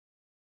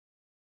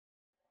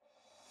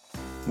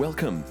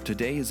Welcome.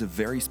 Today is a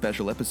very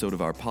special episode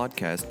of our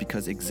podcast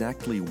because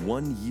exactly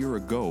 1 year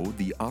ago,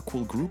 the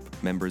Aquil Group,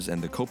 members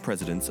and the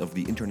co-presidents of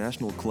the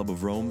International Club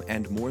of Rome,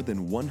 and more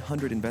than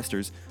 100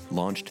 investors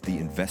launched the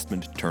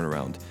Investment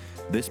Turnaround,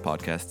 this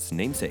podcast's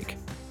namesake.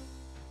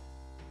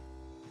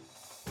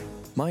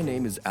 My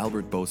name is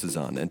Albert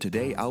Bozesan, and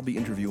today I'll be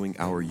interviewing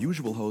our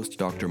usual host,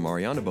 Dr.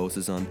 Mariana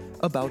Bozesan,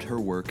 about her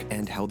work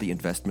and how the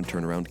Investment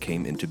Turnaround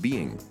came into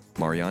being.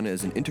 Mariana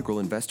is an integral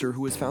investor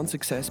who has found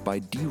success by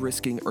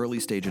de-risking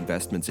early-stage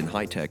investments in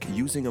high-tech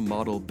using a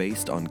model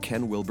based on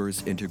Ken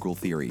Wilber's integral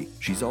theory.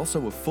 She's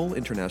also a full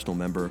international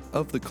member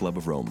of the Club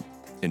of Rome.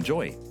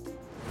 Enjoy!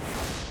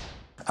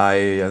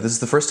 This is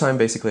the first time,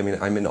 basically,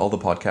 I'm in all the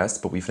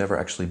podcasts, but we've never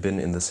actually been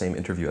in the same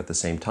interview at the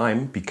same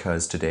time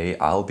because today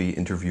I'll be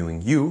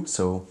interviewing you,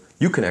 so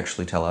you can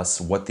actually tell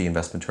us what the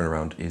Investment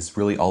Turnaround is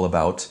really all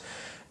about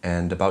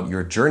and about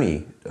your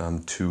journey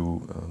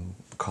to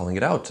calling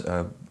it out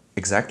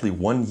exactly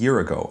 1 year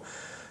ago.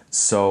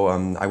 So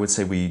I would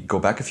say we go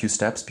back a few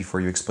steps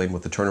before you explain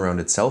what the turnaround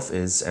itself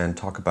is and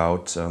talk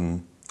about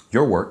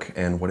your work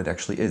and what it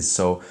actually is.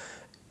 So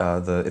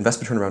the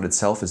Investment Turnaround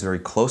itself is very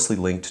closely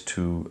linked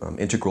to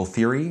integral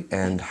theory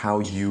and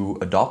how you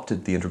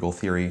adopted the integral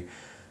theory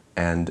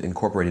and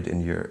incorporated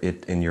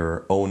it in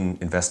your own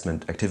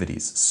investment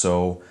activities.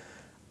 So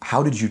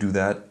how did you do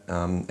that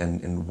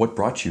and what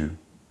brought you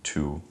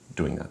to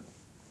doing that?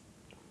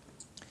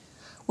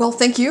 Well,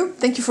 thank you.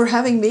 Thank you for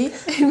having me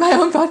in my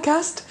own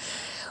podcast.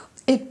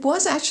 It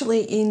was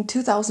actually in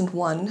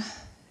 2001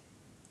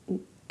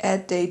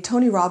 at a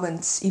Tony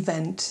Robbins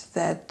event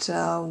that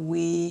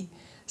we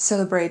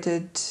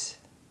celebrated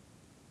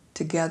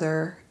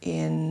together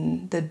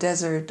in the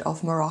desert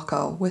of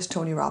Morocco with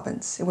Tony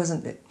Robbins. It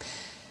wasn't an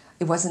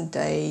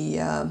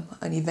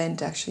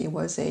event, actually. It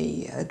was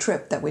a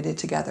trip that we did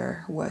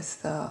together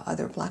with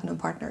other platinum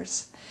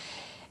partners.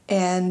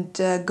 And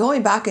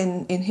going back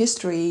in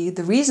history,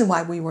 the reason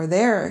why we were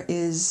there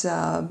is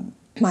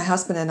my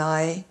husband and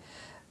I,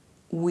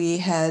 we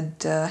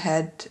had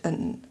had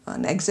an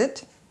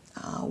exit.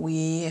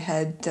 We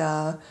had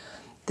the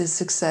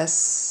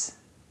success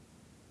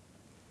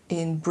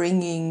in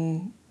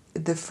bringing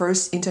the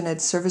first internet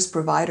service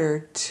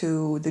provider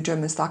to the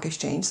German stock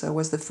exchange. So it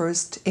was the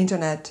first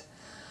internet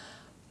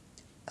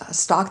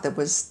stock that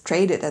was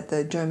traded at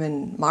the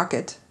German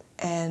market.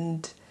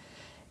 And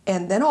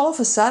then all of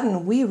a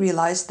sudden we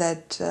realized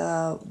that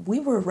we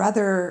were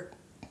rather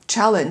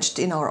challenged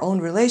in our own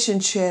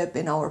relationship,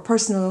 in our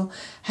personal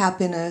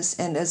happiness.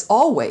 And as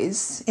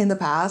always in the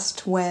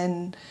past,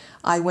 when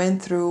I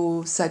went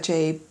through such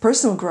a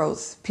personal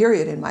growth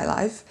period in my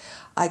life,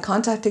 I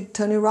contacted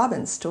Tony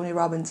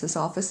Robbins'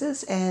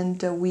 offices, and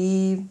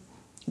we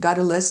got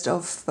a list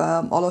of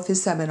all of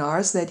his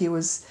seminars that he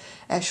was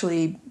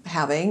actually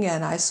having,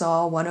 and I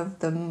saw one of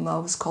them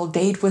was called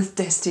Date with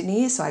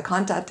Destiny. So I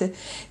contacted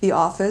the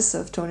office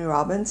of Tony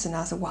Robbins, and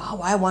I said,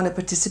 wow, I want to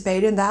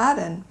participate in that.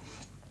 And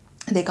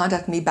they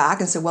contacted me back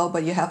and said, well,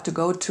 but you have to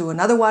go to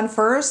another one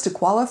first to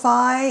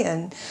qualify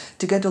and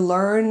to get to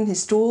learn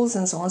his tools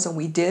and so on. So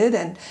we did,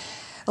 and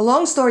a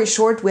long story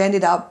short, we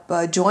ended up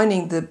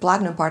joining the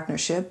Platinum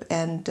Partnership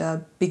and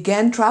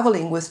began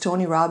traveling with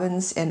Tony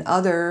Robbins and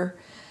other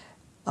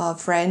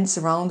friends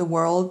around the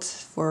world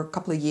for a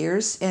couple of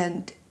years.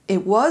 And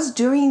it was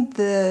during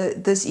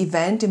this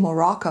event in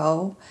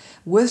Morocco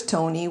with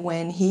Tony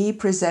when he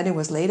presented, it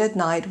was late at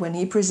night, when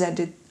he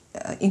presented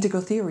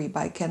Integral Theory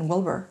by Ken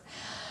Wilber.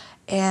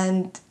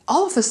 And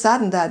all of a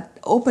sudden that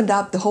opened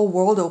up, the whole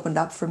world opened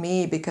up for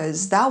me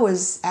because that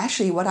was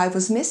actually what I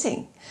was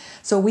missing.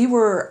 So we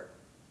were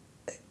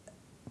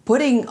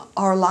putting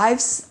our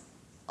lives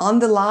on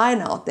the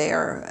line out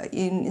there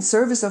in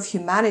service of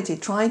humanity,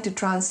 trying to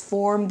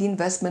transform the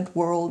investment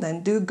world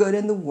and do good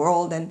in the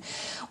world. And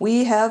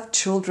we have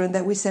children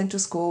that we sent to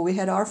school. We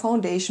had our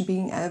foundation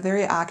being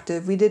very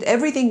active. We did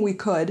everything we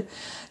could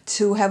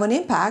to have an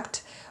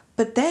impact.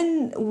 But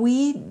then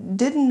we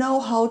didn't know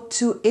how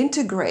to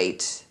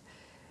integrate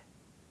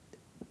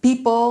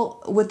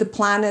people with the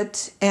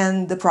planet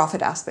and the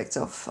profit aspects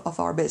of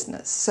our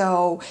business.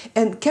 So,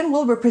 and Ken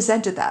Wilber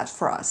presented that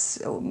for us.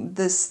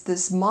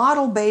 This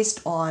model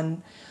based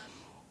on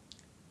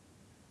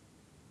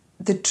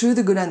the true,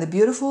 the good, and the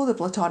beautiful, the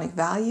Platonic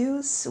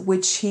values,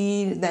 which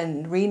he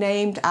then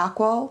renamed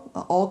Aqua,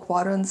 all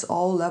quadrants,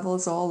 all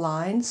levels, all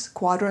lines.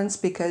 Quadrants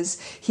because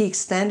he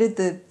extended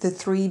the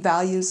three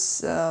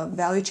values,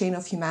 value chain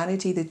of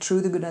humanity, the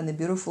true, the good, and the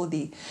beautiful,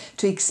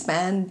 to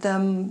expand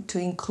them to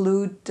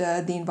include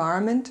the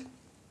environment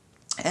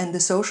and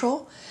the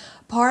social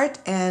part.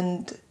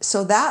 And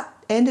so that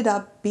ended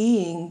up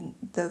being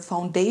the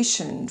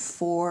foundation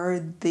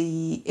for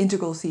the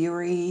integral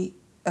theory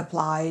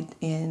applied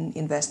in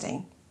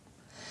investing.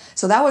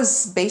 So that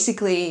was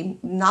basically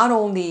not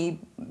only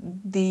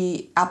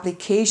the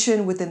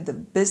application within the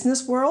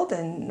business world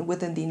and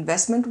within the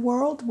investment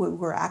world, we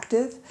were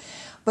active,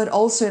 but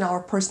also in our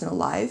personal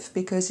life,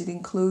 because it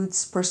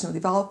includes personal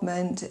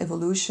development,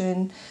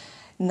 evolution,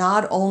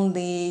 not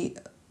only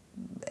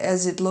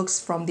as it looks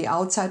from the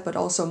outside, but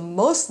also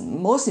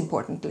most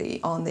importantly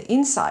on the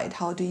inside.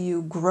 How do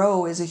you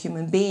grow as a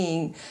human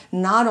being,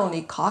 not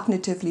only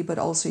cognitively, but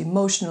also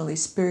emotionally,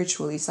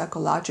 spiritually,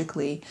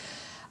 psychologically,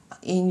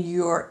 in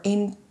your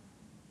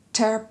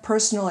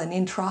interpersonal and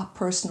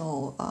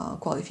intrapersonal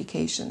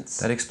qualifications.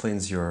 That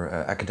explains your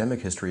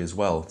academic history as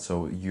well.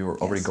 So you're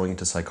already Yes. going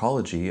into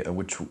psychology,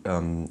 which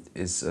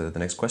is the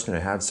next question I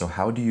have. So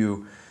how do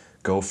you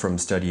go from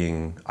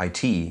studying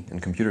IT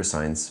and computer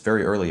science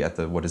very early at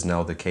what is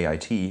now the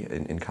KIT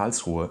in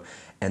Karlsruhe,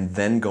 and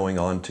then going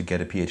on to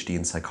get a PhD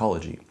in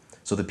psychology?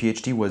 So the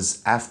PhD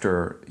was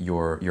after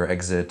your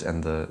exit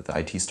and the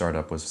IT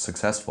startup was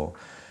successful,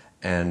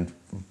 and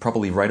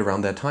probably right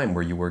around that time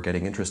where you were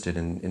getting interested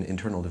in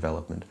internal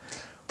development.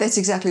 That's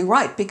exactly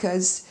right,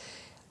 because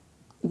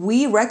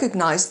we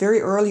recognized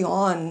very early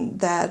on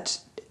that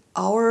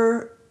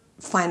our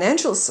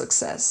financial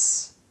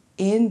success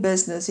in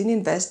business, in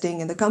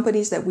investing, in the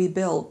companies that we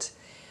built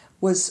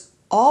was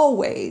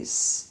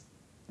always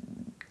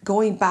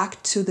going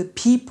back to the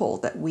people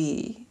that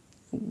we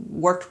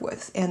worked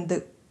with and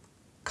the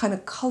kind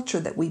of culture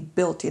that we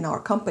built in our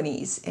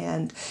companies.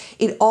 And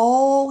it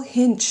all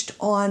hinged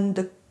on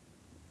the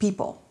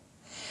people.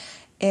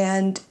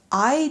 And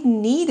I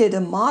needed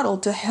a model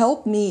to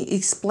help me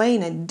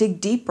explain and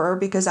dig deeper,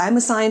 because I'm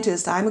a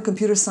scientist, I'm a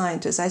computer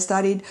scientist. I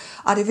studied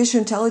artificial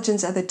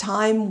intelligence at the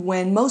time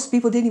when most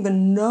people didn't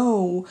even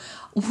know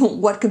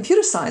what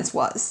computer science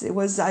was.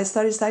 I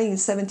started studying in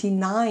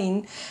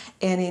 1979,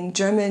 and in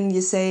German you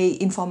say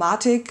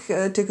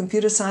Informatik to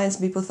computer science.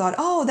 People thought,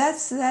 oh,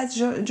 that's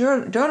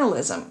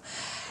journalism.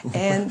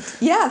 And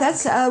yeah,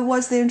 that's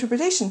was the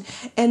interpretation.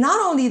 And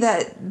not only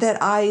that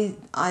I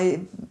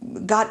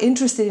got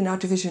interested in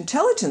artificial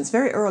intelligence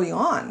very early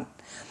on,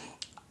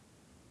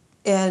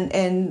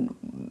 and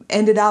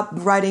ended up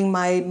writing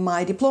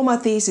my diploma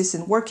thesis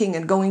and working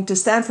and going to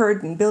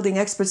Stanford and building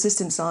expert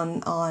systems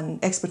on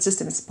expert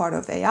systems, part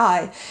of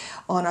AI,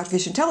 on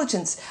artificial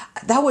intelligence.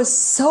 That was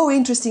so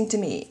interesting to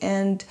me.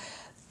 And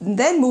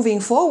then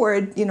moving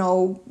forward,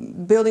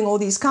 building all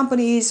these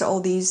companies, all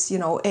these,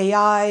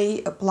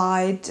 AI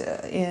applied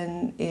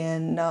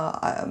in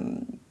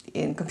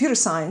computer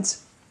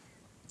science,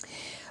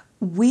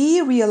 we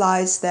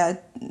realized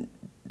that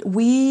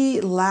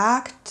we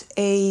lacked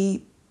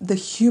the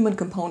human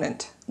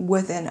component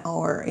within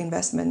our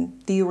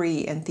investment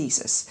theory and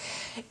thesis.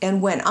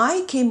 And when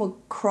I came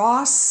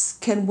across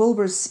Ken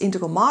Wilber's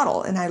integral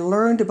model, and I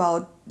learned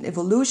about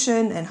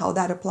evolution and how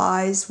that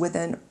applies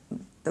within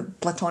the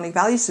Platonic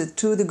values, the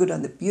true, the good,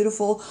 and the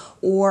beautiful,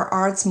 or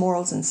arts,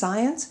 morals, and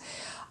science,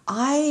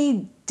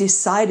 I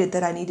decided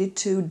that I needed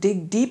to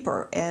dig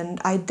deeper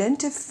and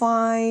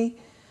identify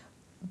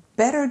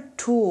better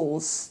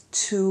tools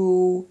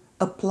to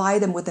apply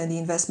them within the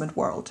investment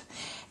world.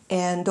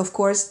 And of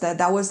course,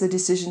 that was the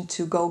decision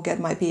to go get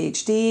my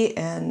PhD.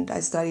 And I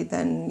studied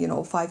then,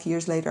 5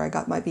 years later, I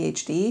got my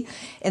PhD.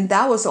 And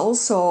that was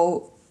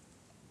also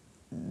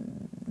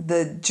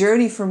the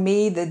journey for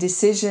me, the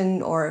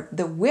decision or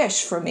the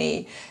wish for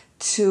me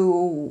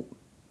to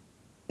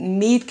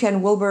meet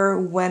Ken Wilber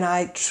when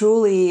I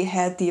truly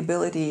had the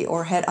ability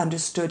or had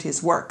understood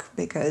his work,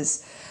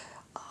 because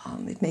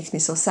it makes me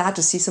so sad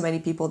to see so many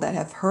people that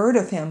have heard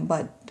of him,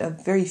 but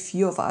very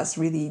few of us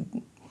really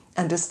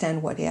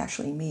understand what he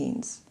actually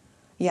means.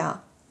 Yeah.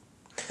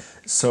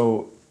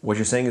 So what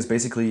you're saying is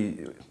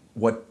basically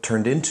what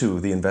turned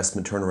into the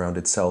investment turnaround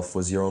itself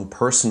was your own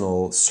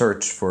personal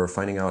search for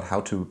finding out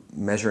how to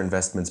measure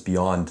investments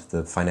beyond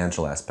the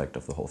financial aspect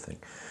of the whole thing.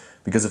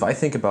 Because if I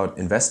think about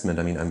investment,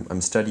 I mean,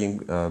 I'm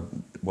studying,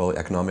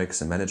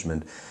 economics and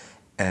management,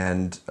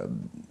 and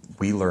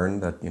we learn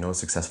that, a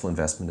successful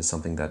investment is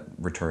something that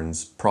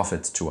returns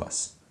profits to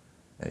us.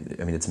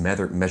 I mean, it's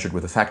measured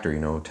with a factor,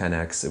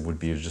 10x, it would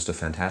be just a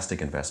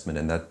fantastic investment.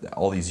 And that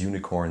all these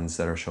unicorns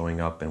that are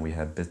showing up, and we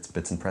had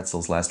Bits and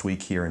Pretzels last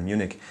week here in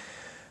Munich,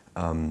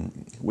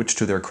 which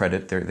to their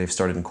credit, they've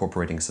started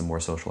incorporating some more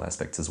social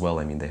aspects as well.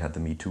 I mean, they had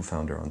the Me Too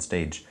founder on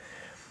stage.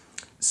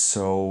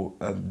 So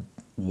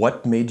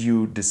what made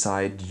you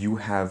decide you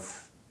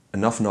have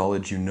enough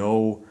knowledge,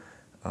 you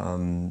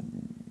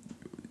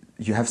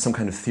have some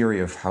kind of theory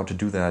of how to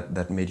do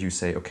that made you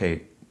say,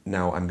 okay,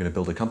 now I'm going to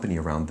build a company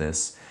around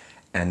this.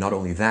 And not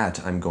only that,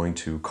 I'm going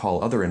to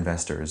call other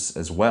investors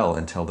as well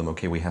and tell them,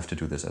 okay, we have to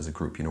do this as a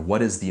group.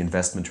 What is the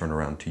investment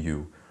turnaround to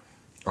you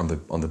on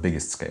the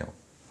biggest scale?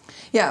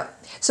 Yeah.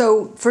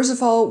 So first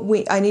of all,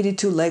 I needed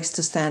two legs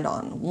to stand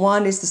on.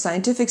 One is the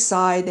scientific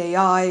side,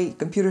 AI,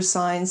 computer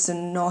science,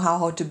 and know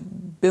how to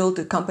build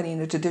a company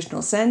in a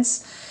traditional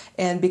sense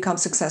and become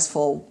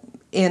successful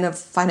in a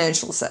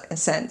financial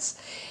sense.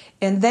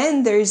 And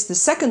then there is the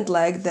second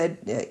leg that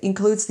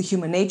includes the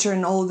human nature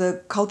and all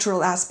the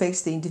cultural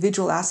aspects, the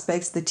individual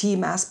aspects, the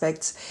team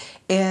aspects.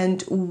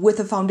 And with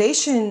the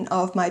foundation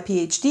of my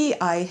PhD,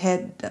 I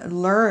had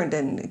learned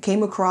and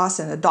came across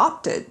and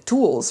adopted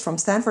tools from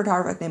Stanford,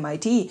 Harvard, and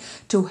MIT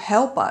to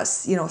help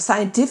us,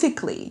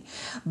 scientifically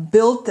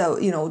build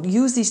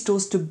use these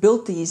tools to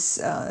build these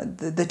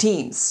the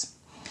teams.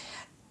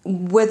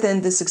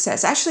 within the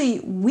success. Actually,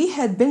 we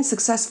had been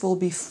successful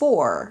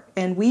before,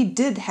 and we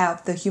did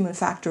have the human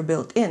factor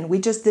built in. We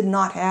just did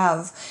not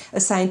have a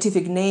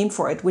scientific name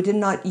for it. We did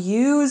not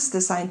use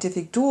the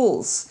scientific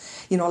tools,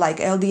 like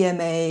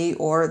LDMA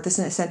or the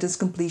sentence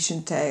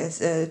completion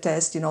test,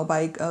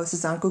 by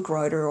Suzanne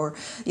Cook-Reuter, or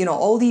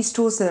all these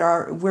tools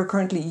that we're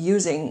currently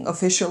using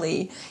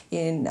officially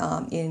in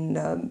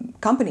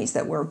companies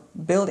that we're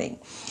building.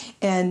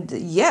 And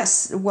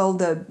yes, well,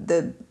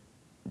 the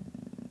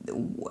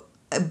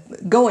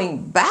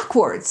going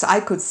backwards,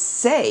 I could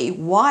say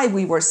why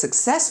we were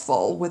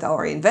successful with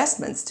our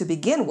investments to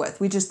begin with.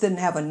 We just didn't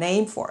have a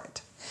name for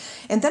it.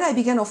 And then I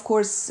began, of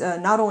course,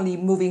 not only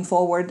moving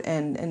forward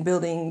and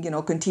building,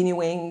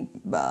 continuing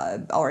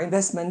our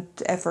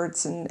investment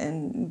efforts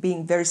and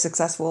being very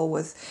successful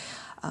with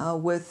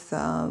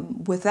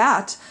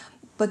that,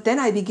 but then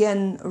I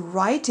began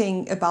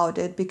writing about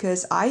it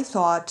because I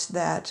thought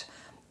that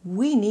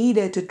we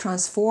needed to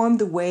transform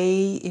the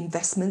way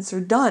investments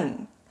are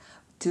done,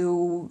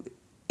 to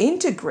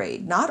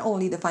integrate not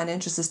only the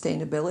financial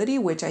sustainability,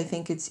 which I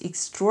think is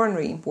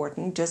extraordinarily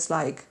important, just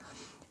like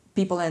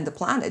people and the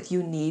planet,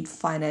 you need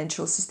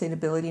financial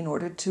sustainability in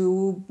order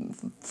to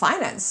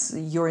finance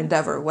your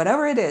endeavor,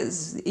 whatever it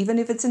is, even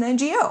if it's an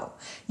NGO,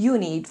 you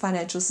need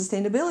financial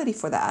sustainability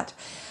for that.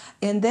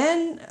 And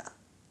then,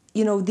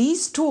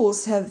 these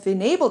tools have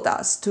enabled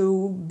us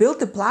to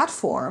build a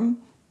platform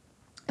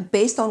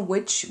based on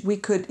which we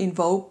could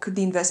invoke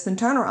the investment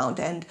turnaround.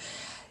 And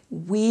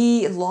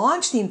we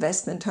launched the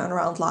investment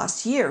turnaround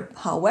last year.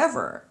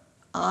 However,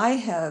 I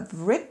have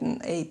written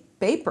a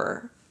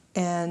paper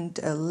and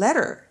a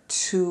letter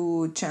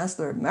to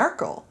Chancellor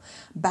Merkel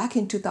back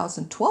in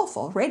 2012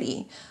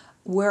 already,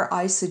 where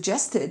I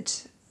suggested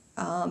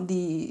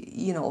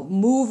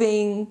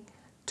moving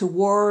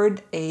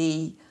toward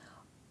a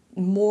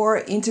more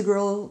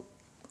integral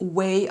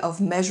way of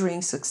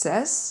measuring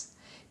success.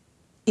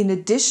 In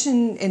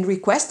addition, in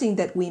requesting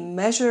that we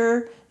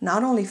measure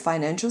not only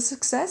financial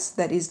success,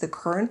 that is the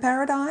current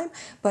paradigm,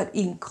 but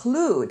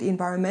include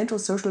environmental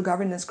social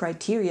governance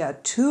criteria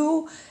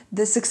to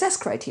the success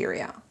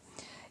criteria.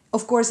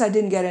 Of course, I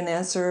didn't get an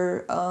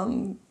answer.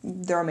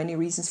 There are many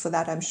reasons for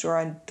that. I'm sure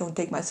I don't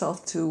take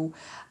myself too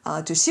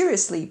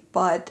seriously,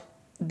 but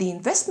the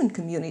investment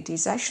community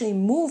is actually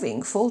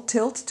moving full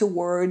tilt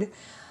toward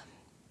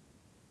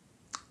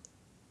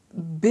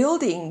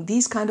building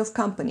these kind of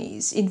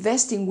companies,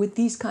 investing with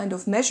these kind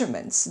of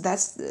measurements.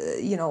 That's,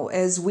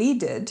 as we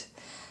did.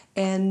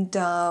 And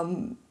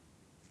the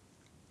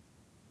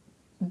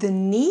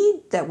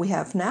need that we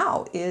have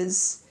now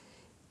is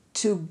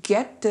to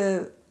get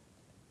the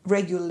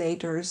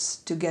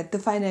regulators, to get the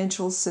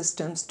financial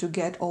systems, to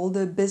get all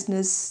the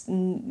businesses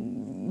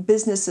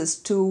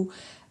to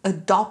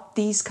adopt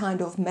these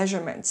kind of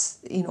measurements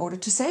in order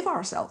to save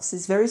ourselves.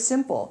 It's very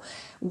simple.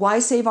 Why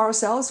save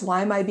ourselves?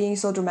 Why am I being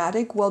so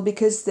dramatic? Well,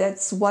 because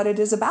that's what it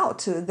is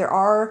about. There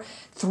are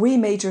three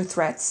major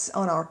threats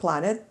on our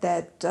planet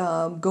that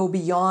go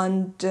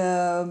beyond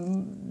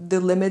the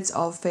limits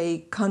of a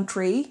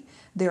country.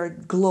 They're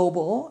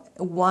global.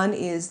 One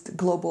is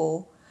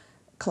global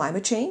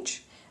climate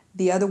change.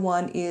 The other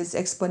one is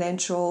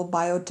exponential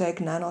biotech,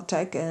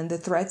 nanotech, and the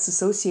threats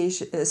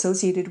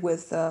associated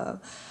with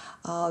the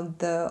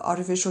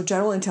artificial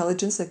general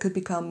intelligence that could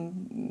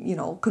become,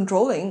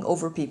 controlling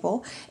over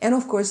people. And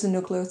of course, the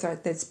nuclear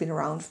threat that's been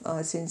around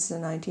since the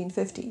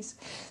 1950s.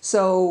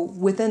 So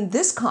within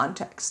this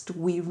context,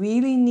 we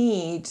really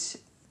need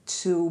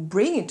to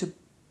bring into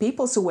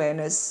people's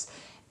awareness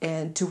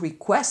and to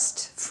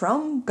request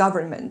from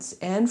governments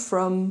and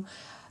from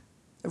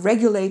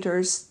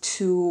regulators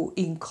to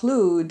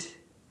include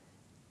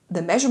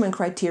the measurement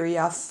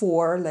criteria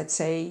for, let's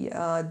say,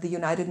 the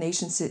United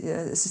Nations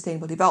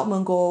Sustainable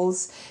Development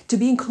Goals to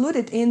be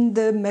included in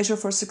the measure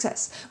for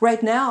success.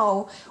 Right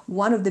now,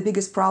 one of the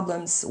biggest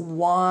problems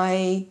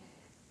why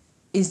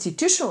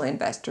institutional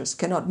investors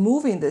cannot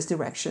move in this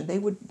direction, they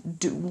would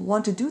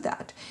want to do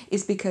that,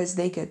 is because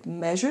they get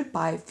measured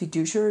by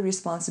fiduciary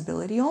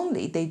responsibility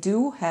only. They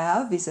do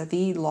have,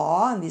 vis-a-vis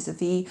law and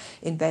vis-a-vis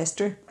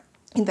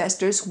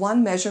investors,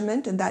 one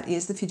measurement, and that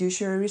is the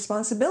fiduciary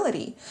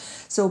responsibility.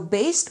 So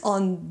based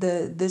on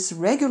this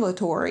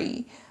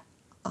regulatory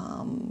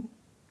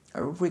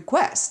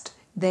request,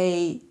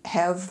 they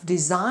have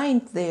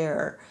designed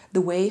the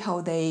way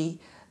how they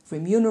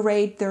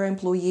remunerate their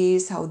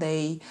employees, how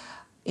they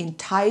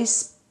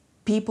entice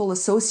people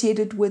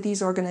associated with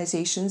these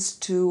organizations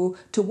to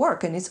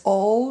work. And it's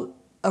all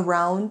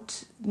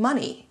around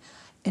money,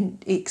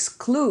 and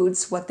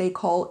excludes what they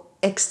call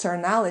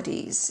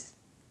externalities,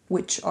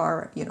 which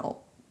are,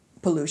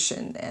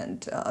 pollution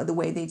and the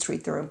way they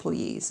treat their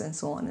employees and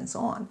so on and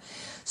so on.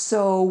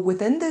 So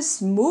within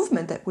this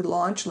movement that we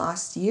launched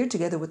last year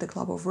together with the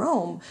Club of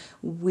Rome,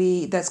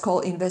 that's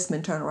called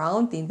Investment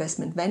Turnaround, the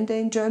Investmentwende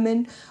in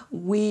German,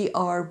 we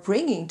are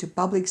bringing to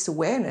public's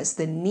awareness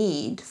the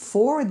need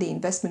for the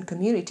investment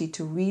community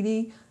to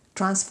really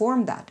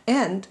transform that.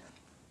 And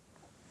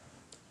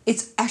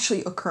it's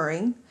actually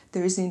occurring.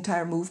 There is an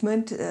entire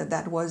movement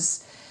that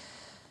was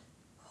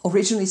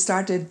originally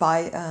started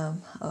by a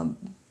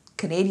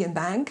Canadian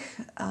bank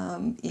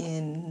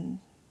in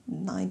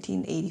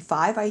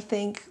 1985, I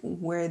think,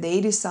 where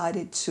they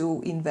decided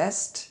to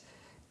invest,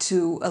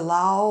 to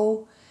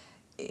allow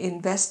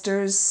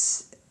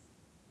investors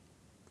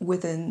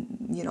within,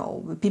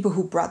 people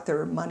who brought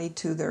their money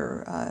to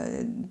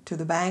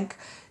the bank,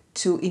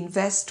 to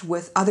invest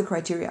with other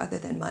criteria other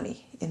than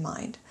money in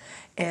mind.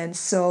 And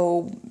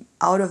so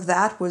out of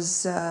that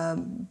was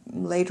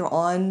later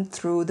on,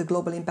 through the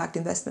Global Impact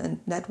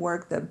Investment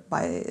Network that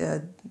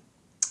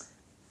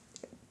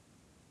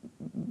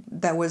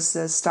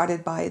was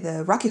started by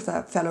the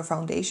Rockefeller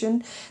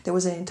Foundation, there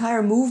was an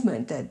entire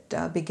movement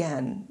that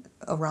began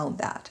around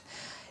that.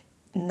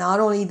 Not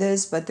only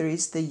this, but there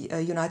is the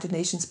United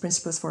Nations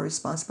Principles for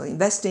Responsible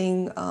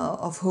Investing,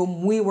 of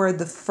whom we were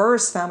the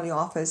first family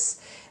office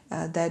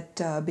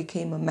that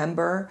became a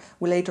member.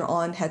 We later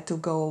on had to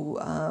go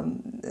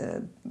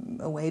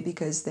away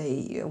because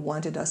they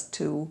wanted us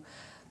to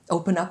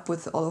open up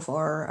with all of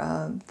our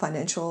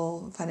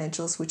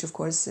financials, which of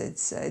course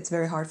it's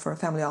very hard for a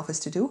family office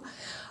to do.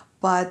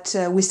 But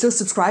we still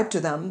subscribe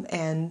to them,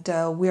 and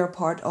we are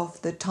part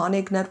of the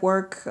Tonic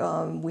Network.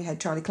 We had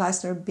Charlie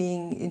Kleisner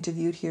being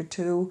interviewed here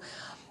too,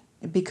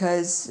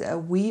 because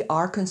we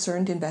are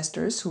concerned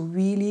investors who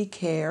really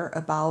care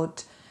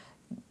about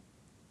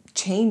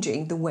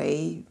changing the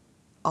way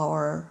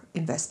our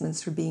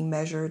investments are being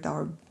measured,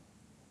 our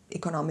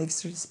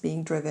economics is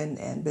being driven,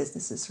 and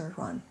businesses are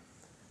run.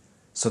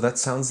 So that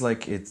sounds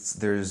like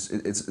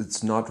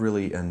it's not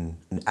really an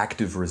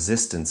active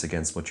resistance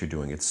against what you're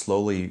doing. It's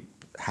slowly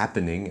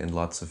happening, and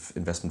lots of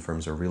investment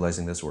firms are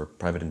realizing this, or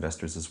private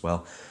investors as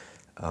well.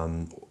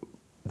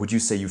 Would you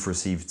say you've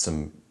received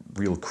some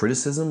real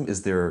criticism?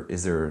 Is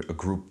there a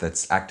group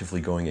that's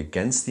actively going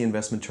against the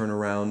investment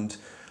turnaround?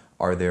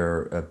 Are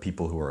there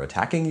people who are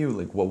attacking you?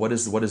 Like, what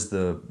is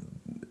the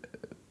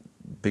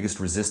biggest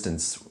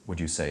resistance, would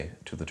you say,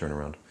 to the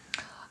turnaround?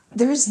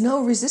 There is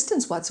no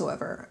resistance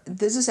whatsoever.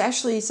 This is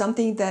actually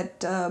something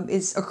that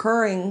is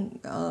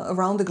occurring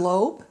around the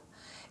globe,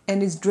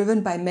 and is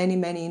driven by many,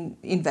 many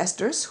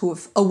investors who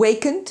have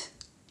awakened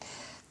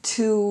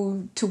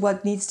to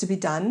what needs to be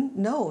done.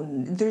 No,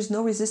 there's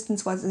no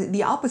resistance.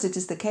 The opposite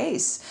is the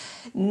case.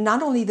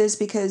 Not only this,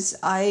 because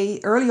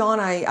early on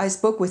I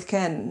spoke with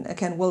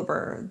Ken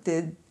Wilber,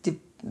 the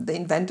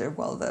inventor,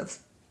 the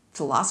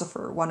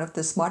philosopher, one of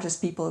the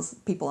smartest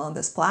people on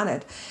this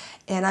planet.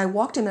 And I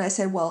walked him and I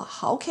said, well,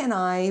 how can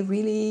I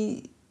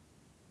really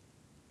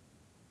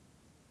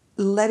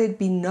let it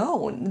be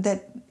known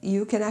that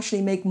you can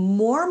actually make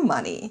more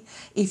money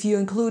if you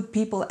include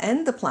people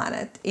and the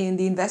planet in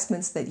the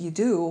investments that you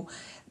do,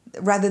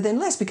 rather than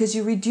less, because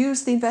you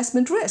reduce the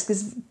investment risk,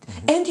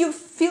 and you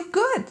feel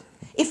good.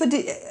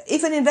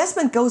 If an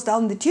investment goes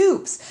down the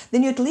tubes,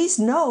 then you at least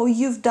know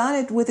you've done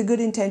it with a good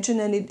intention,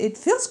 and it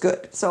feels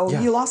good. So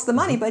you lost the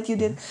money, but you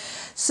did.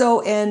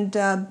 So and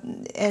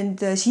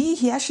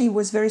he actually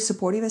was very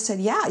supportive and said,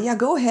 yeah,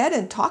 go ahead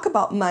and talk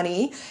about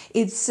money.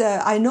 It's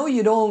I know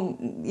you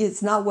don't.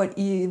 It's not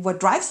what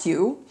drives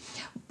you,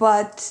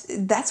 but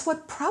that's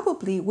what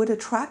probably would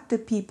attract the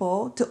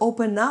people to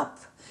open up,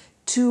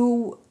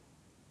 to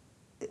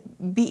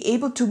be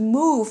able to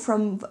move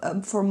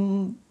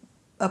from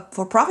a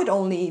for-profit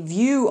only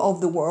view of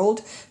the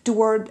world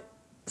toward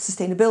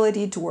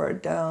sustainability,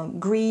 toward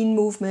green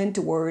movement,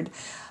 toward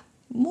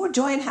more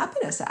joy and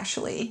happiness,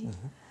 actually.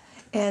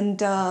 And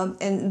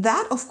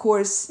that, of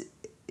course,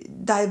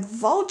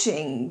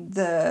 divulging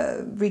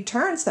the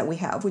returns that we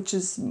have, which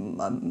is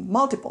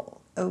multiple.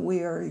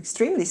 We are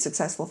extremely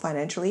successful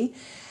financially.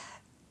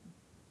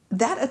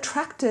 That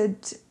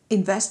attracted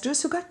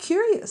investors who got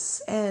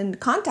curious and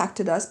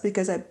contacted us,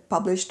 because I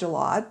published a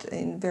lot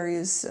in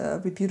various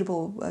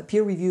reputable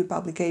peer-reviewed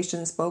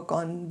publications, spoke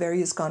on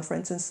various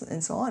conferences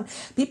and so on.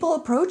 People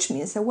approached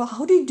me and said, well,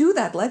 how do you do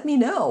that? Let me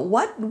know.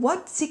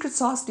 What secret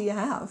sauce do you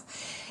have?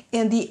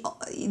 And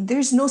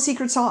there's no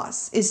secret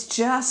sauce. It's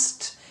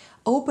just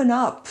open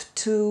up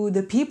to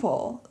the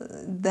people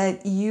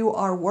that you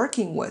are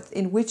working with,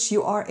 in which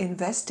you are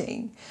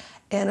investing,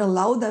 and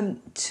allow them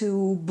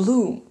to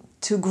bloom,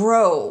 to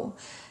grow,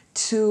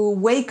 to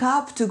wake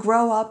up, to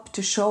grow up,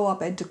 to show up,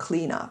 and to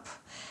clean up.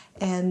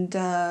 And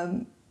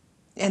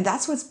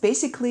that's what's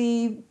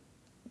basically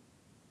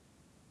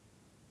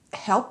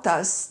helped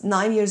us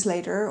 9 years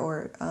later,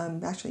 or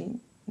actually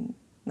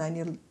 9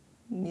 years,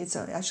 it's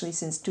actually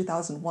since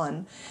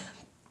 2001,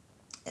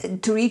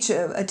 to reach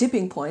a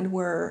tipping point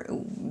where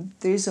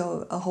there's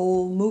a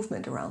whole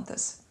movement around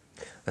this.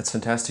 That's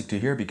fantastic to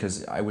hear,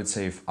 because I would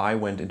say, if I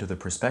went into the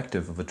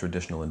perspective of a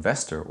traditional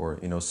investor, or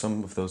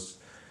some of those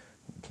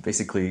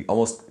basically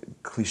almost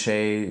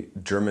cliche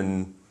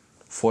German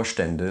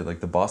Vorstände,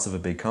 like the boss of a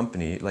big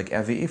company, like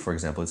RWE, for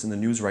example, it's in the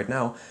news right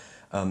now,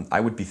 I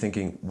would be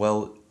thinking,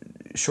 well,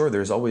 sure,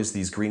 there's always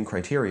these green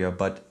criteria,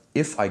 but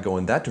if I go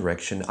in that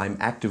direction, I'm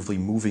actively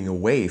moving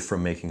away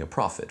from making a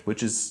profit,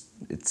 which is,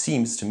 it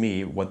seems to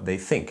me, what they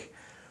think.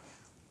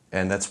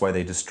 And that's why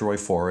they destroy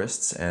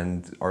forests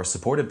and are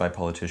supported by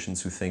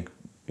politicians who think,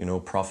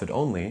 profit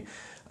only.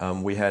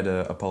 We had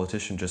a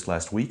politician just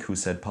last week who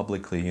said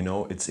publicly, you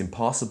know, it's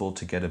impossible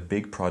to get a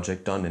big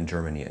project done in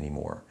Germany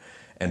anymore.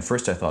 And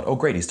first I thought, oh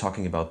great, he's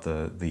talking about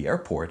the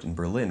airport in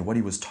Berlin. What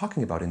he was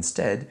talking about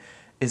instead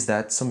is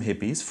that some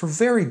hippies, for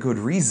very good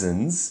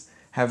reasons,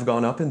 have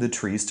gone up in the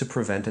trees to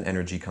prevent an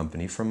energy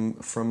company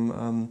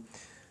from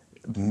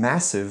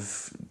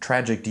massive,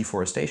 tragic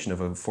deforestation of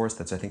a forest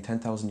that's, I think,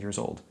 10,000 years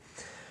old.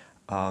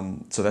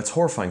 So that's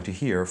horrifying to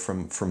hear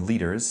from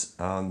leaders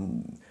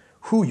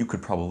who you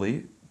could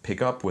probably pick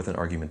up with an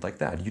argument like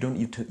that. You don't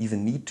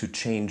even need to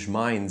change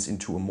minds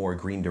into a more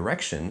green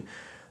direction.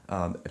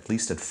 At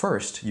least at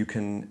first, you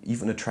can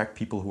even attract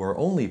people who are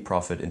only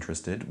profit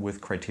interested with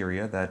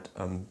criteria that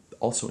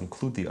also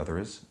include the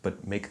others,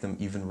 but make them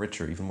even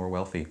richer, even more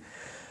wealthy.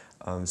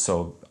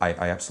 So I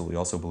absolutely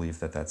also believe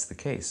that that's the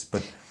case.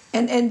 But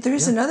and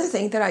there's another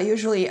thing that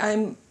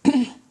I'm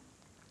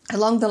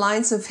along the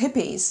lines of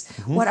hippies.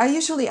 Mm-hmm. What I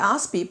usually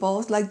ask people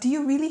is like, do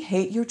you really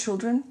hate your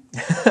children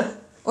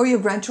or your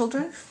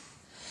grandchildren?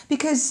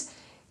 Because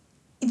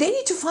they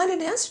need to find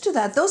an answer to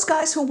that. Those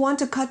guys who want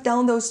to cut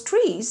down those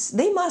trees,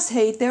 they must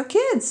hate their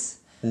kids.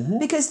 Mm-hmm.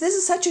 Because this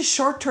is such a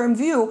short-term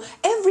view.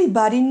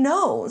 Everybody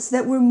knows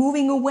that we're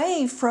moving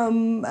away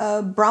from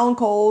brown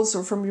coals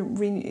or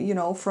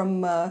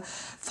from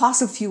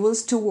fossil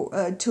fuels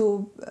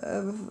to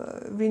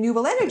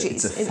renewable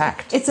energies. It's a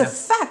fact. It's a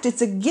fact.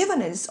 It's a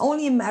given. It's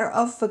only a matter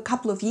of a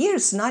couple of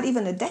years, not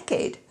even a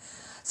decade.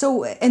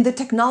 So, and the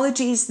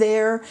technology is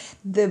there.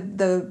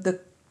 The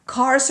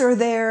cars are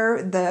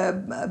there.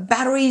 The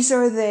batteries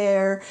are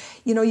there.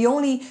 You know,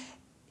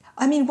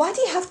 why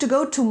do you have to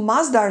go to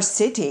Masdar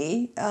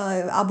City,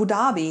 Abu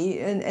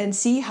Dhabi, and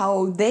see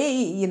how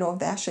they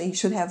actually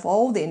should have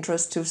all the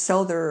interest to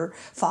sell their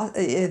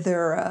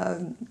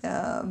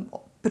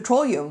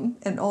petroleum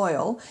and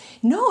oil?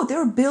 No,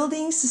 they're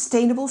building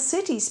sustainable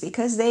cities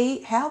because they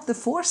have the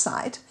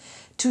foresight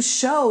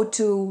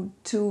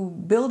to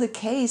build a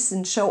case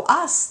and show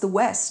us, the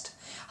West,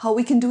 how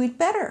we can do it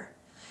better.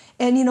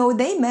 And,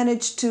 they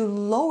managed to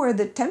lower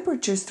the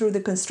temperatures through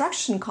the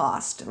construction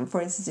cost. For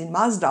instance, in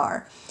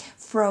Masdar,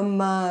 from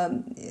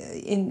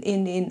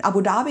in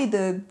Abu Dhabi,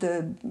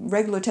 the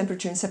regular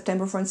temperature in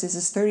September, for instance,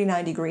 is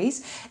 39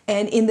 degrees.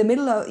 And in the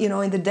middle of,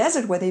 in the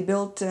desert where they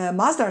built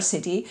Masdar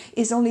City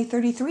is only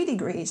 33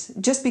 degrees.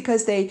 Just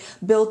because they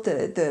built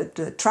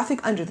the traffic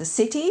under the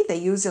city, they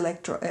use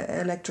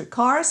electric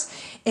cars,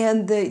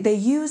 and they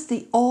use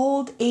the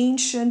old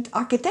ancient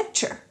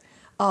architecture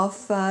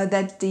of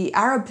that the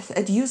Arabs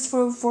had used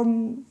for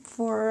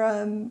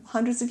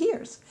hundreds of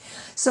years.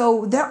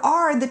 So there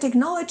are the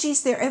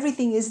technologies there,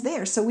 everything is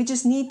there. So we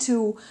just need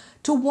to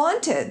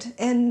want it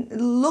and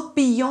look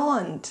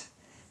beyond,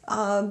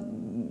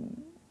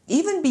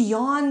 even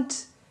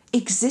beyond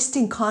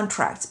existing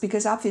contracts,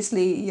 because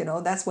obviously,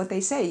 that's what they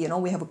say.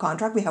 We have a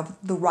contract, we have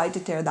the right to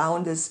tear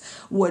down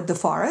the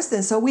forest,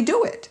 and so we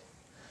do it.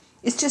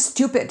 It's just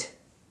stupid.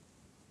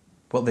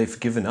 Well, they've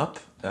given up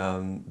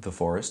the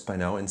forest by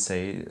now and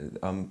say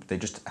they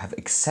just have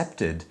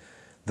accepted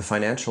the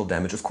financial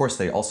damage. Of course,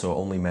 they also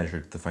only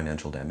measured the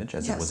financial damage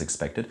as it was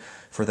expected.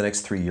 For the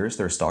next 3 years,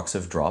 their stocks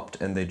have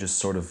dropped and they just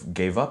sort of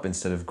gave up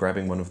instead of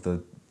grabbing one of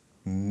the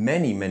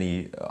many,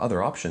 many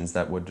other options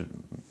that would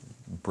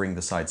bring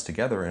the sides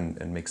together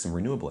and make some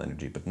renewable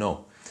energy. But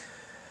no.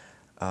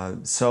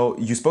 So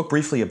you spoke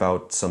briefly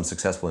about some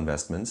successful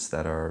investments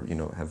that are,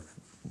 have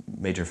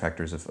major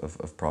factors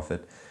of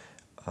profit.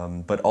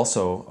 But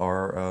also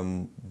are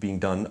being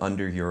done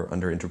under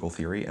integral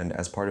theory and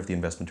as part of the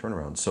investment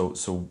turnaround.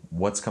 So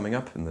what's coming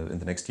up in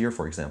the next year,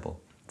 for example,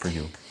 for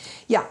you?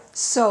 Yeah.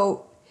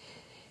 So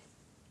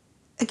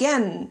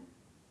again,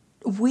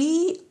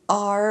 we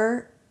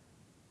are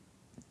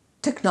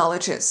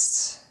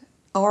technologists.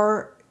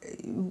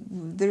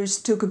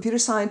 There's 2 computer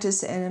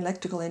scientists and an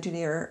electrical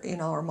engineer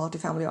in our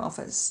multifamily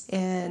office,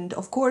 and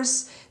of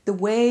course, the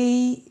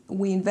way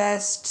we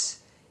invest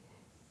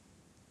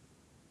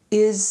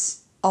is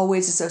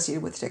always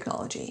associated with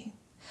technology,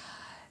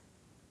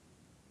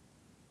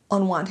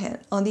 on one hand.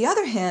 On the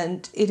other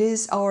hand, it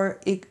is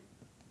our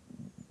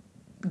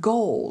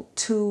goal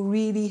to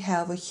really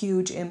have a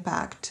huge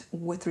impact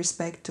with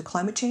respect to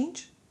climate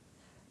change,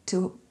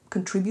 to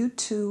contribute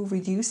to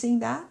reducing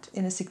that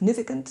in a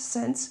significant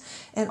sense,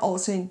 and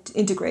also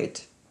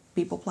integrate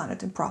people,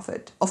 planet, and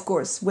profit, of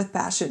course, with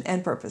passion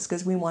and purpose,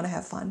 because we want to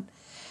have fun.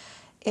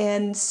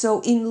 And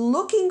so in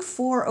looking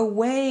for a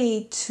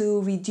way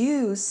to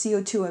reduce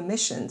CO2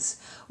 emissions,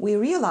 we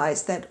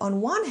realized that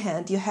on one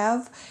hand, you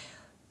have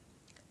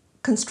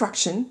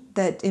construction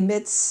that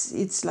emits,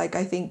 it's like,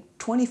 I think,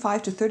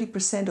 25 to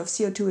 30% of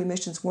CO2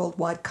 emissions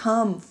worldwide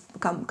comes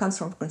from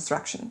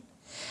construction.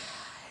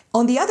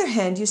 On the other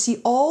hand, you see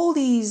all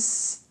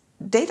these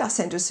data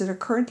centers that are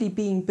currently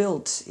being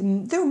built,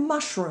 they're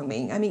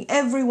mushrooming. I mean,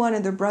 everyone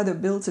and their brother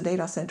builds a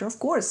data center, of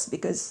course,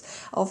 because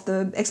of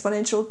the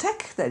exponential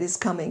tech that is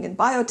coming, and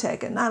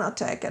biotech and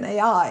nanotech and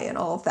AI and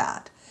all of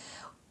that.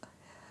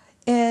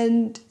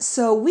 And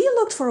so we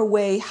looked for a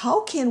way,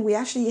 how can we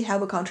actually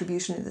have a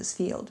contribution in this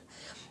field?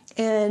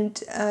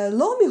 And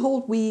lo and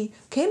behold, we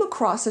came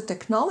across a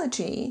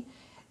technology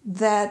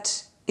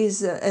that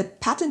is a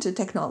patented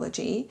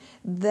technology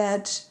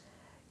that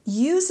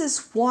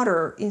uses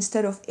water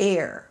instead of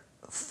air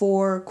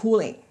for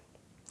cooling.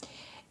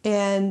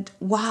 And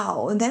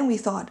wow, and then we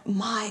thought,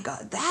 my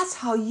God, that's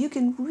how you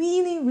can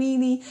really,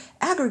 really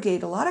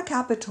aggregate a lot of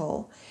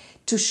capital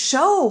to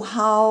show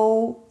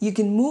how you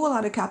can move a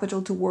lot of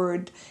capital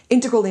toward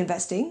integral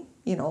investing,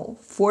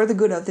 for the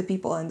good of the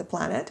people and the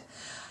planet,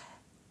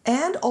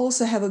 and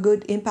also have a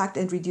good impact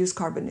and reduce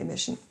carbon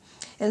emission.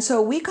 And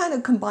so we kind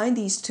of combine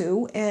these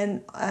two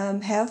and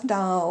have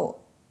now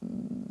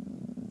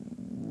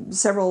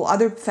several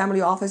other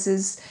family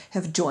offices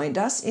have joined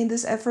us in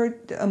this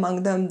effort,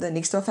 among them the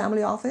Nixdorf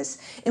family office.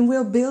 And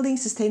we're building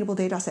sustainable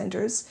data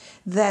centers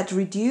that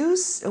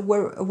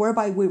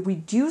whereby we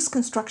reduce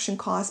construction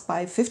costs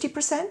by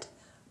 50%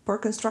 per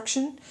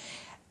construction.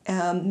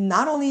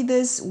 Not only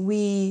this,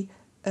 the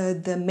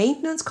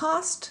maintenance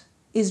cost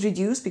is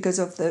reduced because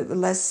of the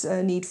less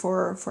need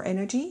for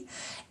energy.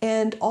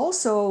 And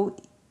also,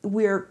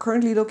 we're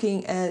currently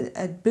looking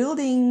at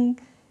building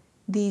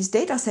these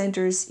data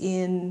centers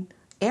in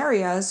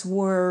areas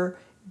where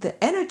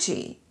the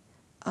energy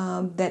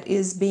that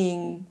is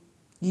being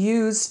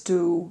used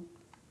to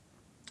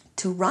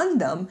run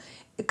them,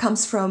 it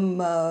comes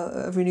from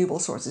renewable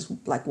sources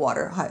like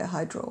water,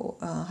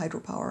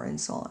 hydropower, and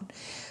so on.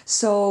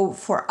 So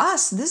for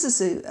us, this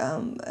is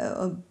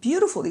a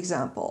beautiful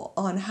example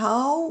on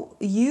how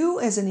you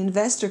as an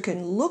investor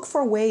can look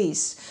for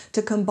ways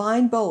to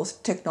combine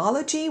both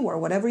technology, or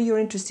whatever you're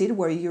interested,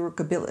 where your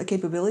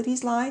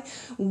capabilities lie,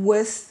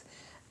 with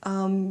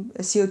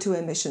CO2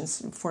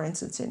 emissions, for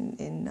instance,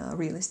 in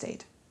real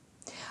estate.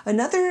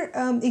 Another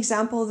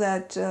example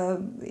that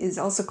is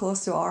also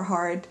close to our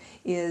heart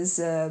is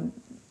a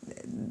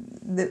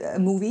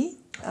movie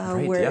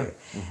where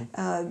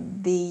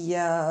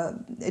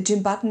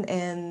Jim Button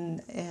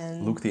and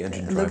Luke the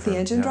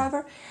engine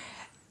driver,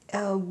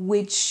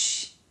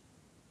 which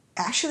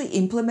actually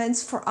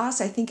implements for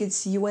us, I think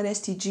it's UN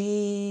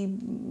SDG,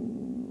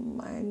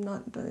 I'm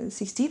not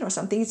 16 or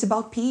something. It's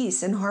about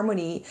peace and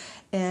harmony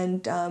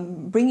and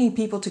bringing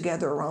people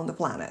together around the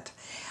planet.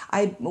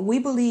 We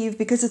believe,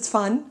 because it's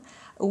fun,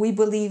 we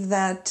believe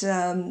that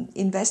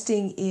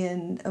investing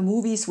in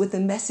movies with a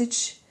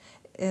message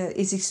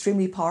is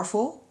extremely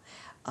powerful.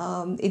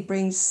 It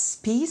brings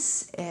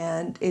peace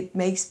and it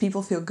makes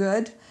people feel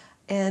good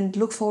and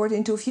look forward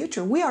into a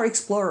future. We are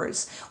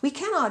explorers. We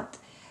cannot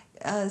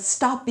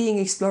stop being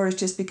explorers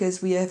just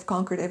because we have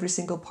conquered every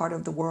single part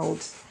of the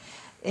world.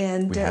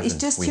 And it's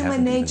just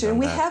human nature. And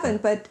we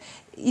haven't, but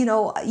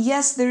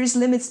yes, there is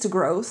limits to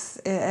growth,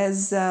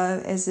 as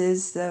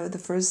is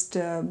the first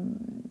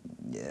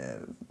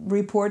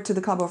report to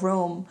the Club of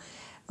Rome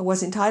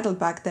was entitled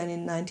back then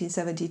in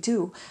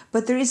 1972.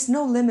 But there is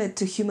no limit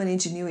to human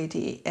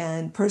ingenuity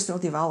and personal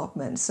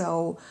development.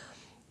 So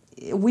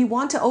we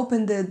want to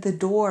open the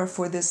door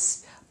for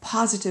this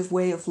positive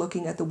way of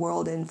looking at the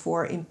world and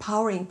for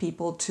empowering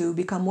people to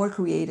become more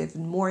creative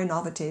and more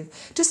innovative,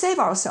 to save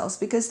ourselves,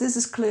 because this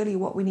is clearly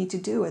what we need to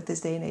do at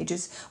this day and age.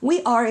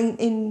 We are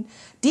in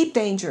deep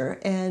danger,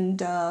 and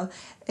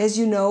as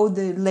you know,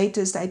 the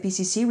latest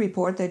IPCC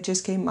report that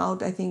just came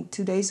out, I think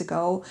 2 days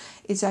ago,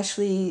 it's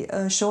actually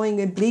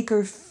showing a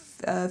bleaker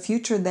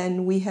future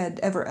than we had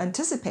ever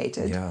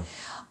anticipated. Yeah.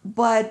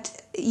 But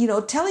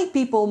telling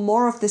people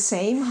more of the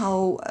same,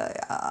 how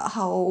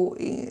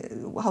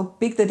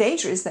big the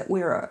danger is that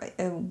we're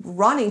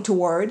running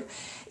toward,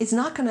 it's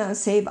not going to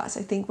save us.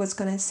 I think what's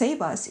going to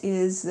save us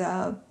is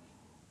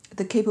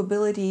the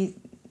capability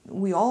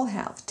we all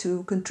have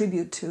to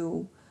contribute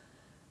to,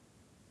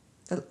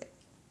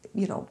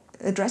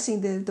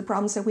 addressing the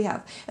problems that we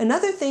have.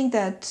 Another thing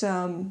that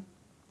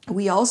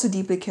we also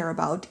deeply care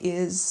about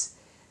is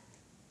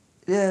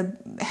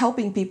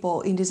helping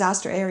people in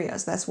disaster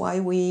areas. That's why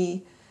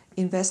we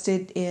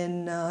invested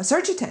in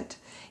Surgitent.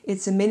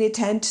 It's a mini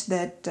tent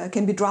that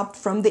can be dropped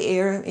from the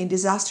air in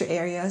disaster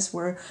areas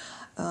where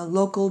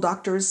local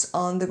doctors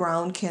on the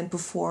ground can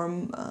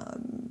perform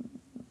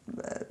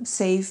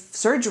safe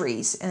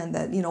surgeries and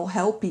that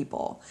help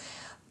people.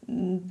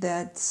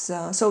 These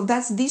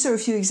are a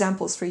few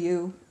examples for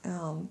you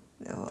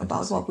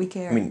about what we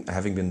care. I mean,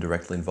 having been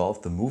directly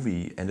involved, the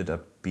movie ended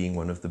up being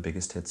one of the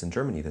biggest hits in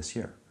Germany this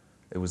year.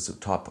 It was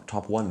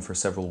top one for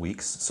several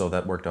weeks, so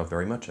that worked out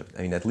very much. I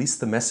mean, at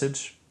least the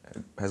message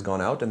has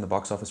gone out and the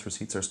box office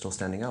receipts are still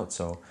standing out.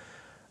 So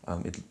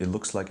it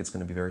looks like it's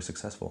going to be very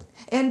successful.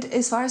 And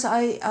as far as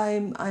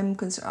I'm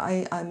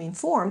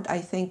informed, I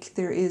think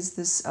there is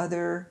this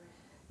other,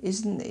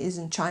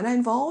 isn't China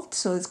involved?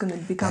 So it's going to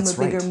become a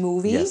bigger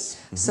movie. Yes.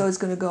 Mm-hmm. So it's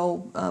going to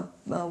go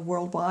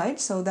worldwide.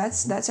 So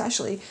that's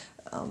actually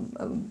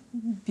a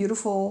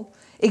beautiful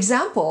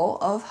example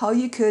of how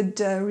you could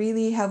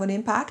really have an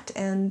impact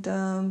and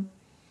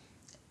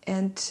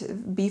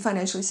be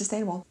financially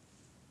sustainable.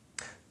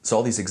 So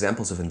all these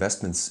examples of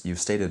investments you've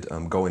stated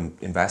go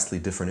in vastly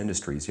different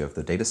industries. You have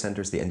the data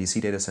centers, the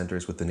NDC data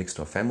centers with the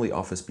Nixdorf family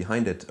office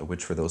behind it,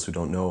 which for those who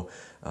don't know,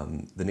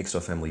 the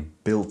Nixdorf family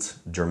built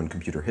German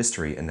computer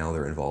history and now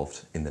they're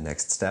involved in the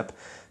next step.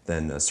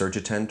 Then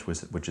Surgitent,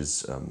 which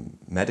is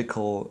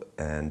medical,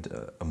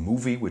 and a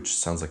movie, which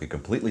sounds like a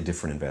completely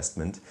different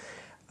investment.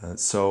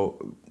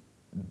 So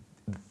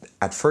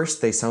at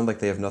first they sound like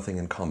they have nothing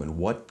in common.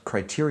 What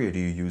criteria do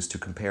you use to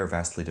compare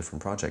vastly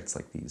different projects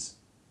like these?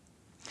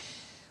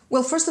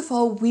 Well, first of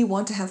all, we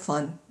want to have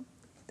fun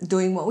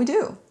doing what we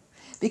do.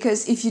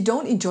 Because if you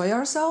don't enjoy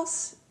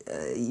yourself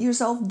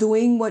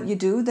doing what you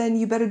do, then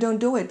you better don't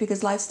do it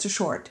because life's too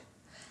short.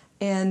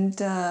 And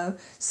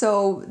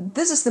so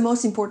this is the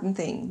most important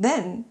thing.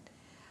 Then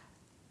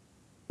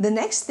the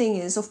next thing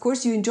is, of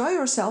course, you enjoy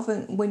yourself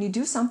when you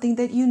do something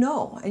that you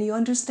know and you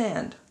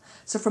understand.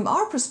 So from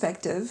our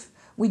perspective,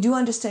 we do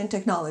understand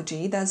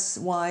technology. That's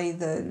why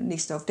the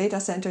Nixdorf data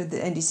center, the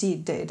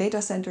NDC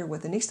data center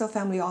with the Nixdorf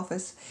family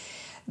office,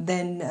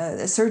 then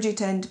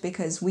Surgitent,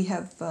 because we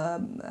have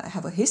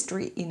a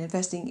history in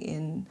investing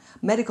in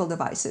medical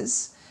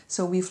devices.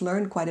 So we've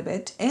learned quite a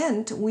bit,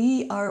 and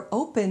we are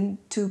open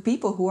to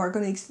people who are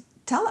going to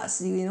tell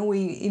us.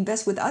 We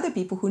invest with other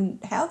people who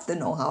have the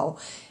know-how,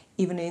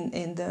 even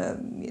in the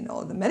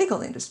the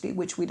medical industry,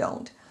 which we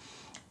don't.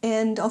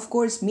 And of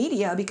course,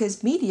 media,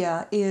 because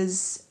media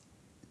is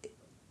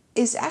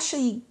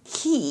actually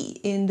key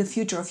in the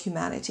future of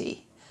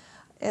humanity.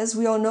 As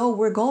we all know,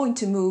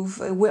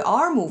 we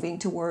are moving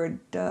toward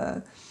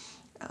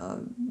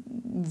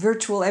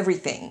virtual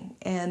everything.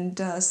 And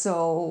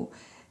so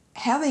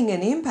having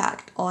an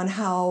impact on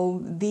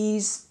how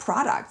these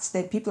products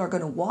that people are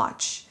going to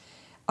watch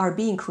are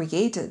being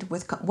created,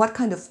 with what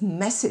kind of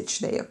message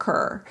they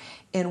occur,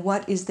 and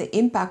what is the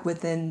impact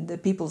within the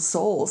people's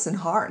souls and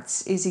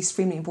hearts is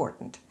extremely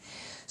important.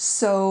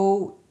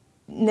 So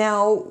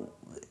now,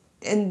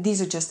 and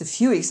these are just a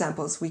few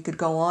examples. We could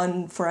go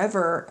on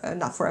forever,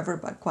 not forever,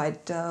 but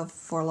quite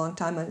for a long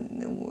time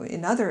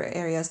in other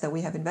areas that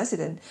we have invested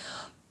in.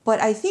 But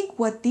I think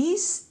what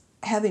these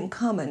have in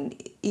common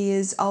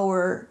is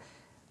our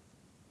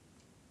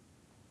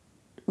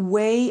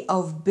way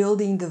of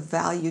building the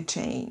value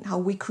chain, how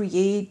we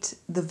create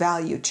the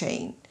value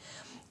chain.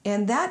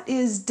 And that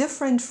is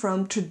different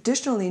from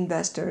traditional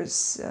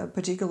investors,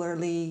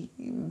 particularly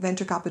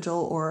venture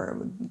capital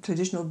or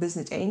traditional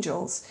business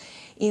angels,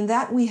 in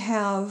that we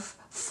have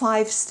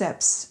 5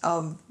 steps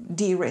of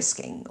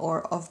de-risking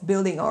or of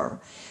building our.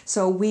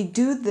 So we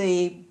do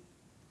the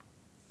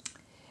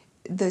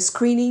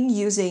screening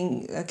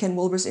using Ken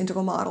Wilber's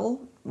integral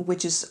model,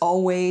 which is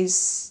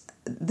always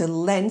the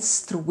lens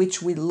through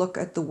which we look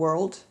at the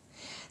world.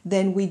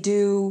 Then we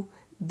do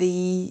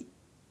the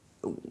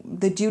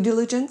due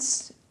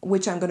diligence,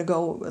 which I'm going to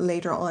go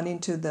later on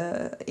into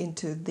the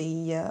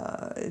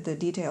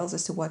details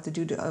as to what the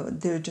due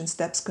diligence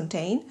steps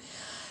contain.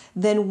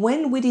 Then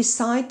when we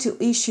decide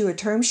to issue a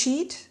term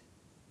sheet,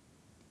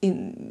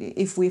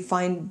 if we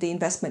find the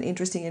investment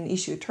interesting and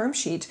issue a term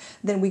sheet,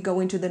 then we go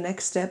into the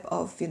next step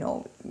of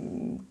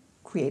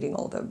creating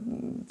all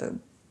the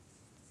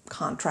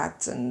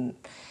contracts and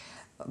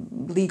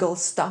legal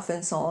stuff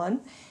and so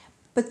on.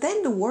 But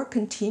then the work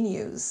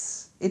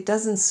continues. It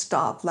doesn't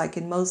stop like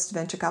in most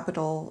venture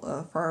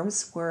capital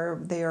firms, where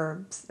they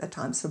are at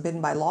times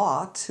forbidden by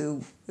law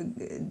to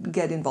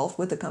get involved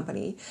with the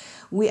company.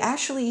 We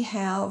actually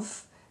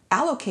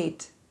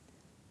allocate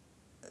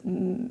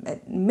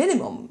at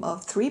minimum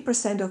of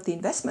 3% of the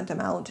investment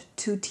amount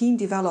to team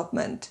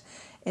development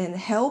and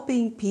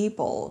helping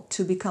people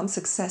to become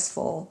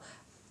successful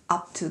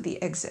up to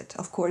the exit.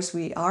 Of course,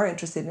 we are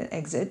interested in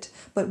exit,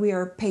 but we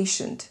are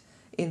patient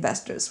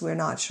investors. We're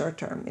not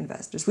short-term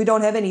investors. We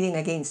don't have anything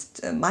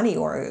against money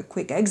or a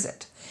quick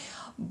exit,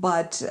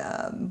 but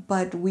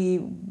we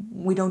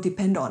don't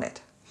depend on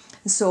it.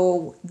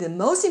 So the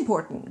most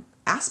important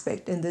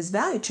aspect in this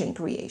value chain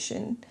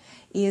creation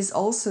is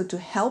also to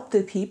help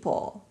the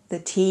people, the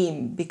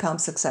team, become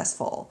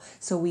successful.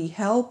 So we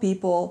help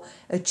people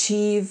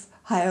achieve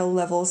higher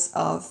levels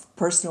of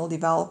personal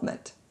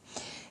development.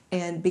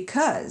 And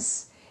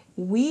because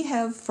we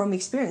have, from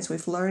experience,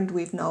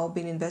 we've now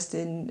been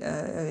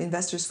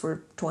investors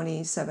for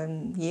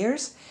 27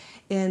 years.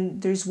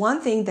 And there's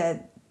one thing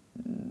that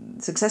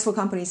successful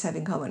companies have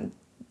in common,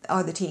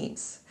 are the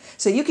teams.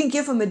 So you can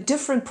give them a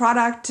different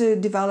product to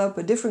develop,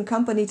 a different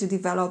company to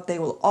develop. They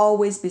will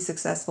always be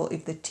successful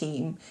if the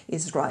team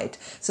is right.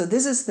 So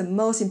this is the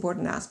most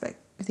important aspect,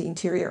 the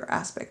interior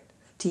aspect,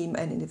 team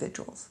and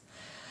individuals.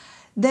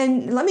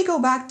 Then let me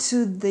go back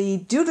to the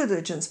due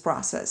diligence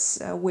process,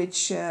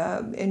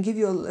 and give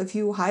you a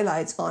few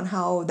highlights on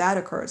how that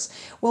occurs.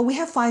 Well, we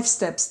have 5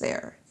 steps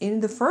there.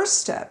 In the first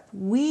step,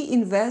 we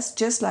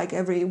invest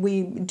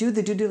we do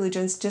the due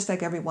diligence just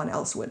like everyone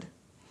else would.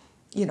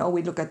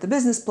 We look at the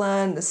business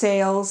plan, the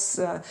sales,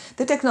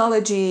 the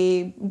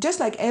technology,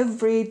 just like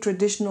every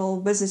traditional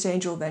business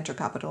angel, venture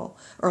capital,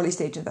 early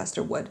stage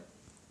investor would.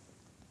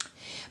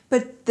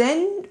 But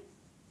then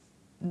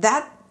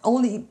that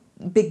only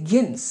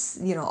begins,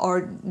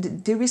 our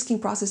de-risking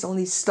process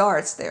only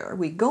starts there.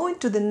 We go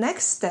into the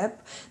next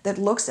step that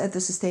looks at the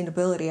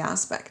sustainability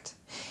aspect.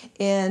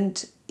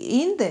 And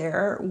in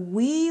there,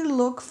 we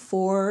look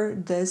for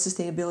the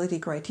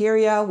sustainability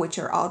criteria, which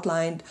are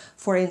outlined,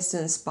 for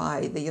instance,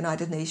 by the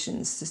United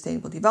Nations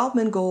Sustainable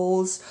Development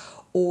Goals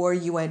or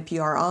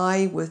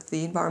UNPRI with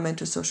the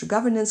environmental social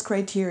governance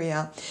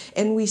criteria.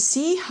 And we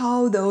see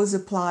how those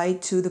apply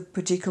to the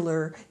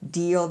particular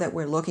deal that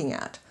we're looking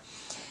at.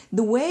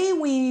 The way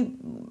we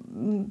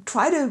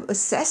try to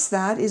assess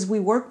that is we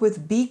work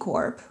with B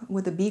Corp,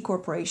 with the B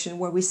Corporation,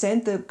 where we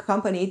send the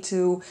company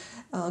to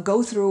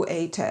go through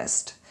a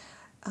test.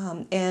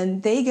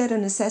 And they get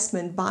an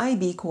assessment by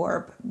B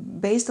Corp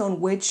based on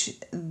which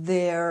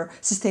their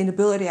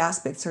sustainability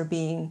aspects are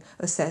being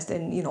assessed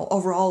and,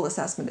 overall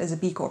assessment as a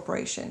B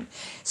Corporation.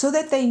 So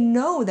that they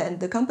know then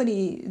the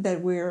company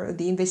that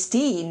the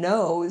investee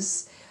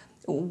knows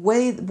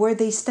where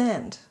they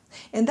stand.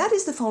 And that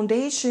is the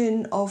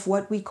foundation of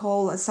what we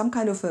call some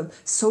kind of a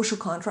social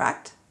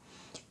contract.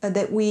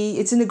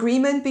 It's an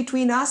agreement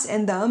between us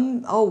and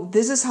them. Oh,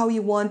 this is how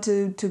you want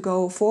to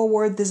go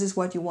forward. This is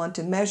what you want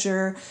to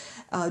measure.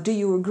 Do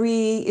you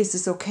agree? Is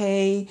this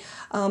okay?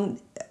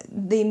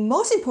 The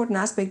most important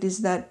aspect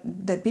is that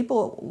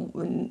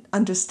people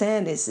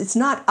understand is it's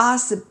not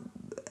us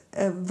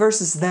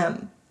versus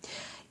them.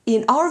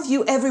 In our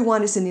view,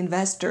 everyone is an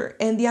investor,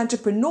 and the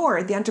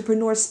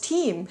entrepreneur's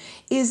team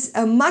is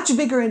a much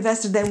bigger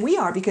investor than we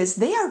are, because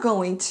they are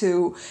going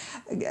to,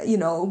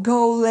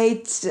 go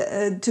late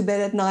to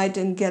bed at night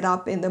and get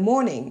up in the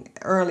morning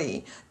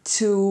early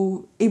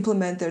to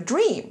implement their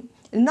dream.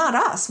 Not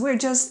us. We're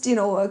just,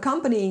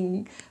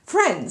 accompanying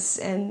friends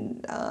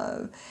and,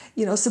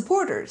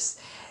 supporters.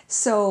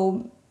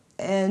 So,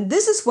 and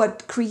this is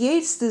what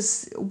creates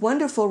this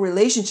wonderful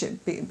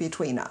relationship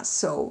between us.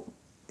 So,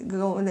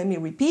 let me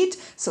repeat.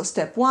 So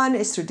step one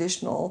is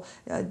traditional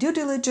due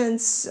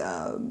diligence,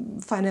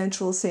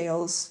 financial,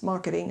 sales,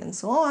 marketing, and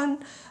so on.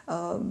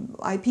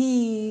 IP,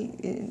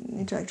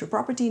 intellectual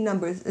property.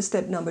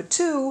 Step number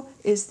two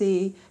is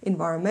the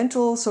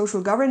environmental,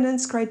 social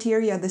governance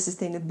criteria, the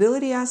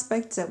sustainability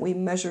aspects that we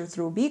measure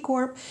through B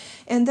Corp.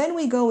 And then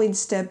we go into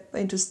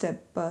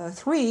step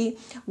three,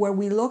 where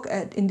we look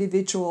at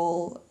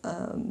individual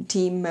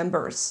team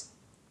members.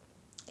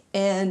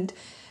 And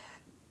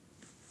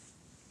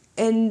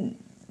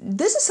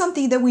this is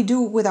something that we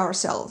do with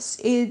ourselves.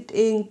 It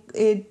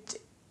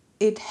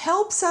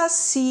helps us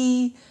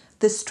see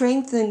the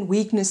strengths and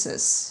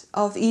weaknesses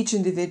of each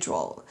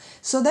individual,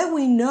 so that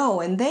we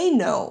know and they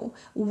know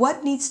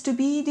what needs to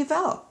be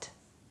developed.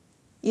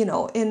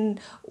 And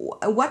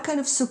what kind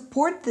of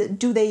support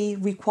do they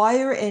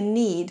require and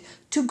need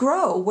to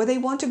grow where they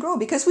want to grow?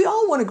 Because we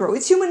all want to grow.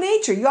 It's human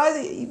nature.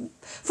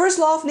 First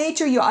law of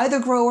nature, you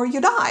either grow or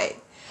you die.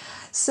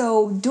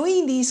 So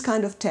doing these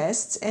kind of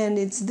tests, and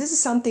this is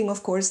something,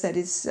 of course, that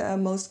is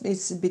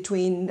it's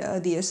between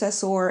the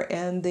assessor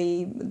and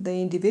the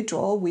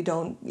individual. We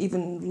don't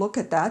even look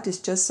at that. It's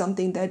just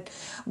something that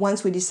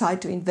once we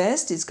decide to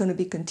invest, it's going to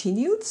be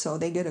continued. So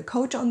they get a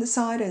coach on the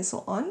side and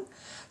so on.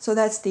 So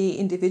that's the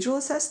individual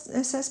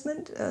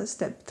assessment,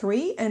 step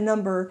three. And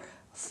number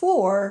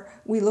four,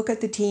 we look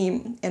at the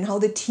team and how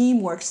the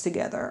team works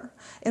together.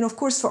 And of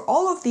course, for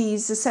all of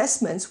these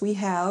assessments, we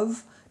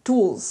have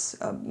tools,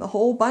 a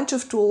whole bunch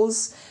of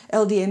tools.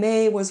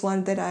 LDMA was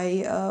one that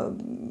I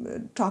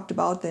talked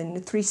about, then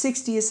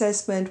 360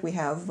 assessment. We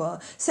have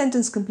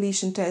sentence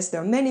completion tests.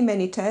 There are many,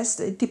 many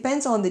tests. It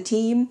depends on the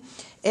team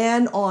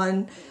and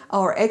on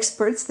our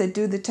experts that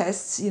do the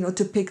tests,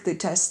 to pick the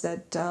tests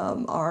that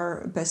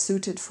are best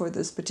suited for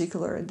this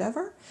particular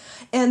endeavor.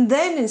 And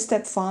then in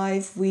step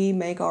five, we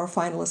make our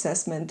final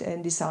assessment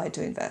and decide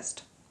to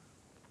invest.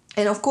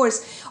 And of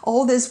course,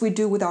 all this we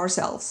do with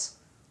ourselves.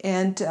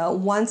 And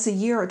once a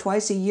year or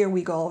twice a year,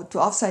 we go to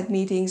offsite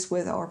meetings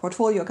with our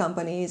portfolio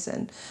companies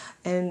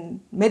and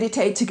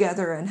meditate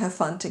together and have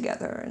fun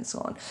together and so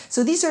on.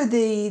 So these are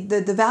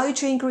the value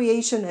chain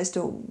creation as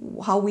to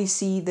how we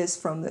see this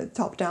from the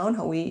top down,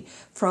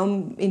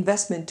 from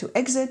investment to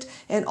exit,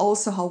 and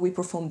also how we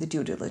perform the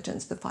due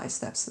diligence, the 5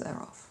 steps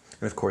thereof.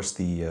 And of course,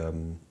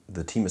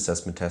 the team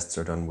assessment tests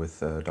are done with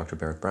Dr.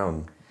 Barrett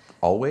Brown.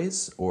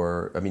 Always,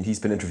 or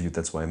he's been interviewed.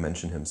 That's why I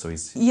mentioned him. So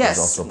there's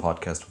also a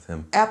podcast with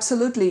him.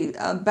 Absolutely,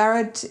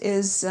 Barrett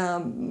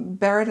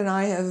and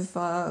I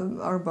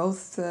are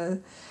both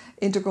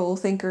integral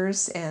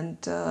thinkers, and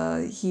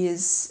he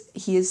is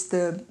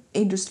the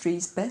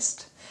industry's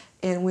best,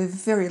 and we're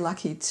very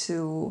lucky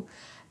to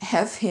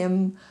have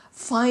him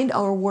find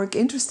our work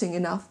interesting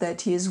enough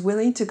that he is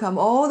willing to come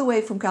all the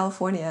way from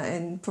California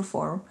and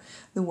perform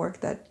the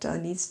work that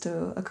needs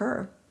to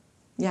occur.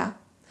 Yeah.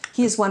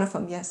 He is one of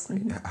them, yes.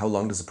 Mm-hmm. How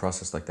long does a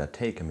process like that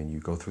take? You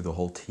go through the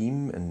whole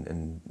team,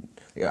 and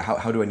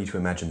how do I need to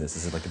imagine this?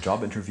 Is it like a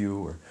job interview?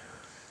 Or?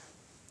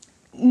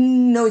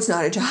 No, it's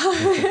not a job.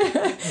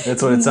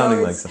 That's what it's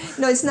sounding like.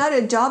 No, it's not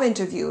a job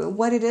interview.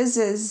 What it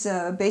is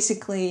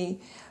basically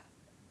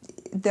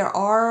there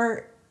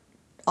are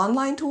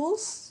online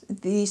tools.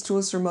 These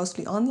tools are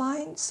mostly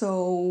online,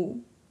 so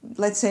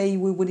let's say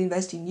we would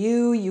invest in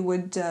you, you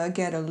would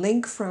get a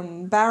link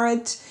from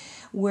Barrett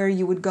where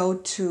you would go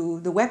to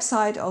the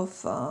website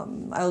of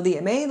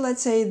LDMA,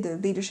 let's say, the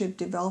Leadership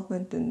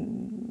Development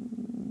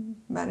and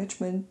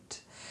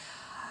Management.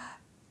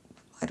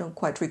 I don't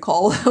quite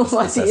recall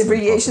what the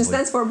abbreviation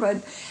stands for,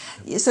 but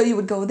so you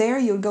would go there,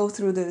 you would go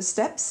through the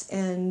steps,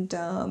 and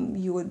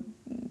you would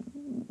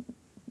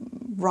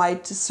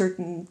write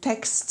certain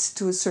texts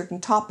to a certain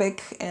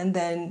topic, and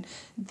then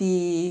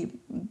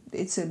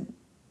it's a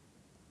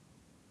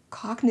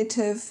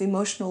cognitive,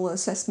 emotional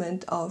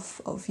assessment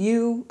of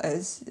you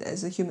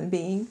as a human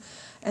being,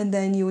 and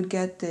then you would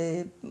get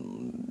the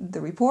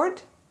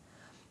report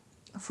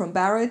from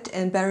Barrett,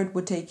 and Barrett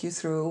would take you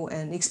through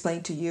and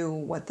explain to you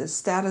what the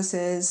status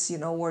is,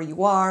 where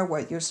you are,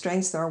 what your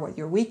strengths are, what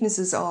your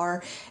weaknesses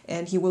are,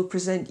 and he will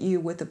present you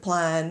with a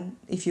plan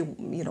if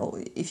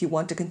you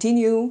want to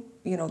continue,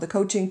 the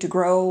coaching to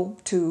grow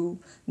to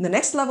the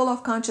next level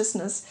of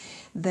consciousness,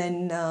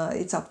 then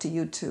it's up to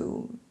you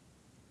to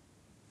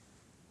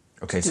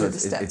Okay, so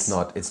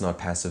it's not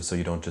passive. So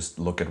you don't just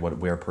look at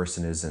where a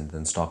person is and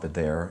then stop it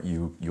there.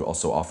 You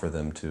also offer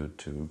them to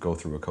go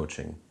through a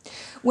coaching.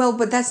 Well,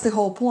 but that's the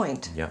whole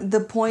point. Yeah. The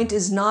point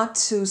is not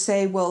to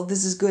say, well,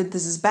 this is good,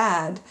 this is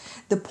bad.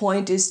 The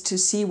point is to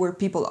see where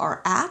people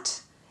are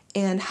at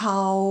and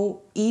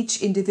how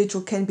each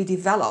individual can be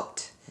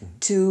developed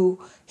to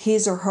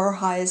his or her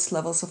highest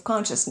levels of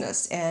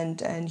consciousness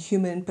and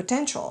human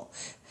potential.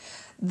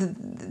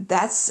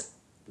 That's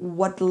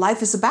what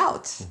life is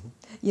about.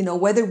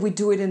 Whether we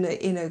do it in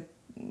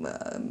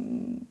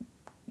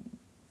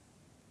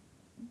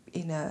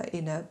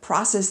a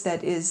process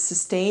that is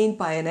sustained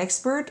by an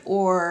expert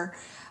or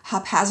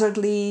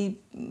haphazardly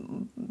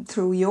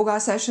through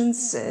yoga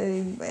sessions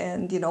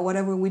and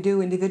whatever we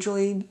do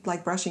individually,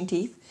 like brushing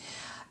teeth.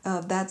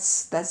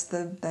 That's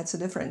the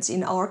difference.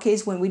 In our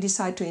case, when we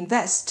decide to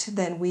invest,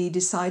 then we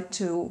decide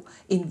to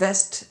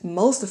invest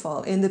most of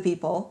all in the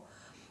people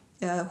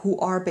who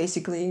are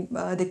basically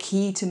the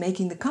key to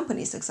making the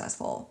company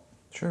successful.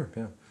 Sure,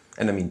 yeah.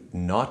 And I mean,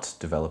 not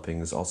developing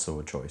is also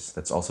a choice.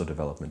 That's also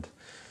development.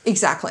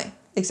 Exactly.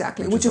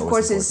 Which of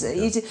course is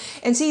easy.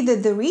 And see,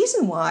 the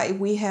reason why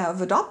we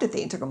have adopted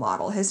the integral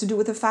model has to do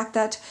with the fact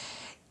that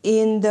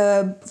you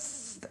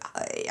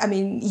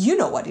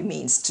know what it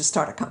means to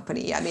start a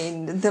company. I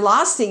mean, the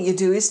last thing you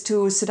do is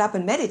to sit up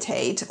and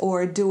meditate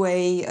or do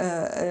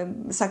a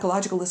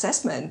psychological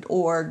assessment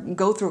or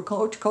go through a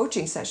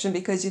coaching session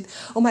because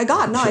oh my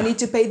God, I need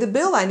to pay the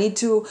bill. I need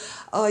to,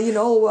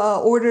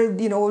 order,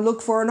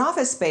 look for an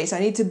office space. I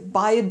need to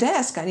buy a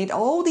desk. I need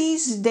all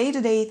these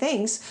day-to-day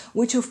things,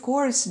 which of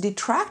course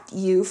detract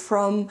you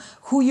from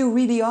who you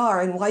really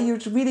are and why you're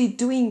really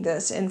doing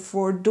this and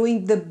for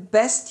doing the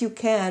best you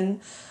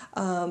can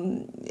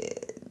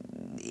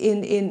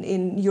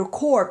in your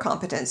core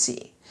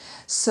competency.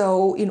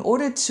 So in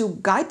order to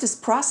guide this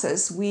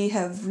process,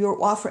 we're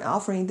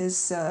offering this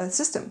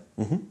system.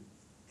 Mm-hmm.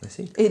 I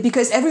see.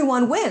 Because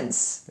everyone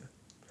wins. Yeah.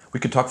 We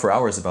could talk for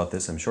hours about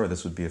this. I'm sure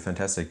this would be a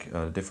fantastic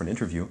different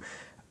interview.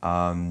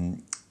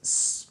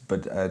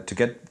 But to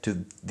get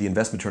to the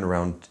investment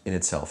turnaround in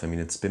itself, I mean,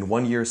 it's been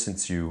 1 year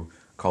since you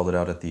called it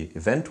out at the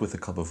event with the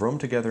Club of Rome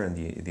together and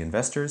the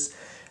investors.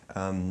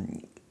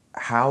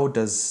 How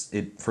does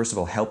it, first of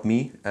all, help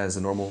me as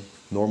a normal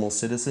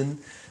citizen,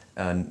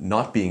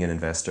 not being an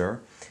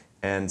investor?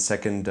 And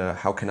second,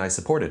 how can I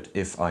support it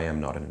if I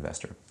am not an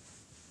investor?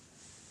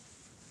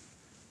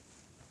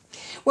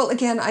 Well,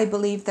 again, I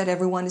believe that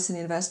everyone is an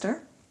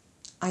investor.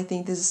 I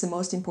think this is the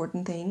most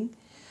important thing.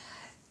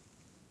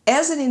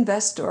 As an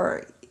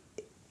investor,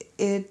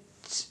 it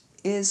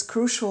is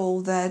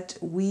crucial that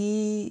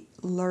we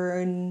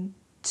learn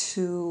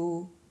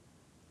to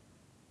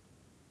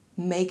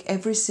make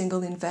every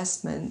single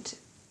investment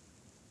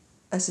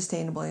a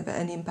sustainable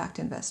an impact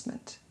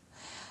investment.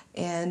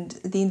 And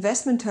the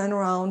investment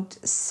turnaround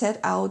set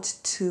out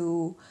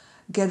to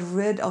get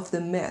rid of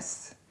the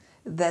myth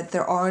that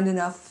there aren't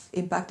enough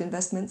impact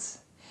investments,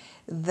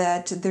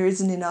 that there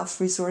isn't enough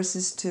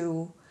resources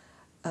to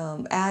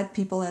add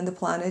people and the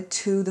planet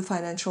to the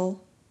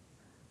financial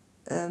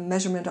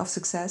measurement of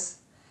success.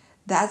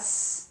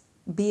 That's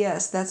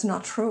BS. That's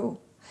not true.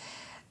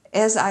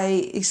 As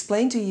I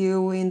explained to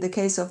you in the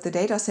case of the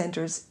data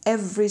centers,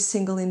 every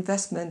single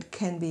investment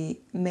can be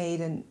made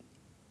an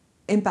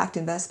impact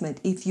investment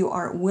if you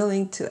are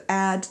willing to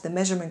add the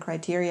measurement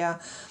criteria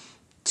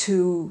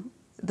to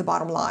the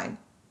bottom line.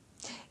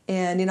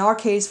 And in our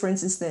case, for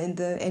instance, in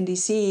the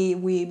NDC,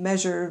 we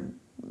measure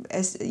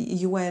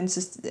UN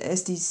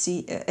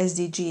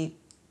SDG.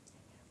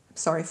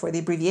 Sorry for the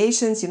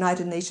abbreviations,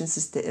 United Nations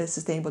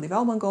Sustainable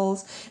Development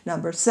Goals,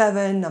 number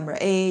 7, number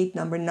 8,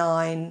 number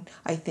 9,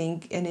 I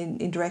think, and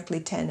indirectly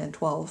 10 and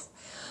 12.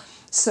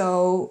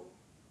 So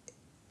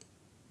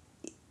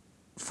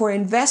for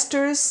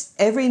investors,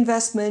 every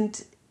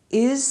investment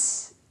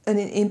is an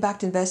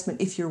impact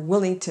investment if you're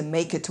willing to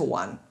make it to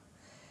one,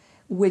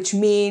 which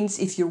means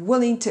if you're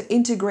willing to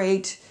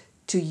integrate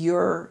to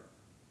your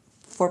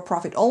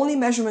for-profit only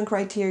measurement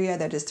criteria,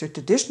 that is the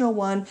traditional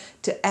one,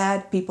 to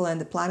add people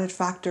and the planet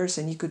factors,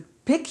 and you could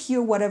pick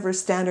your whatever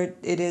standard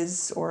it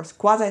is or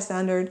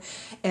quasi-standard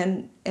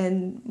and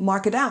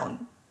mark it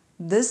down.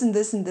 This and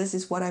this and this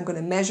is what I'm going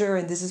to measure,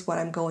 and this is what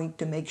I'm going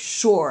to make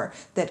sure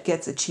that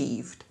gets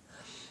achieved.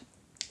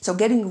 So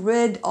getting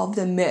rid of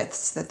the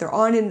myths that there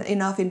aren't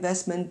enough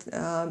investment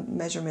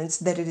measurements,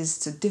 that it is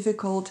so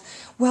difficult.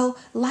 Well,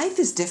 life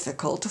is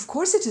difficult. Of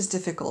course it is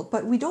difficult,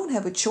 but we don't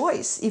have a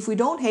choice. If we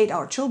don't hate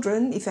our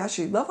children, if we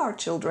actually love our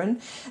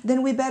children,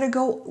 then we better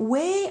go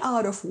way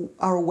out of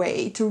our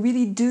way to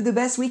really do the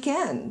best we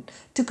can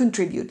to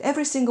contribute,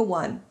 every single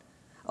one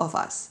of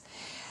us.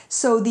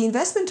 So the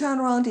investment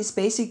turnaround is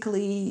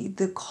basically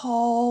the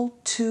call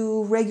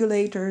to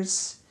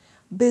regulators,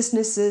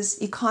 businesses,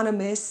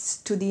 economists,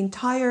 to the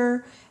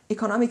entire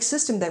economic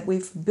system that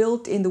we've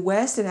built in the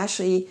West and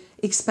actually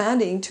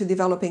expanding to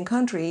developing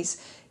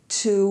countries,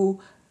 to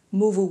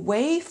move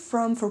away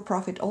from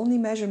for-profit only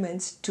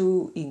measurements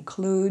to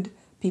include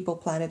people,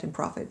 planet, and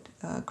profit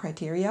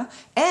criteria.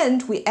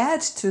 And we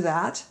add to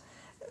that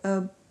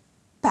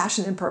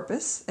passion and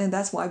purpose, and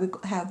that's why we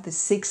have the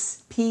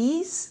 6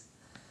 Ps.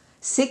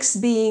 6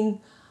 being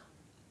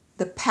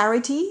the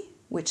parity,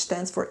 which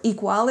stands for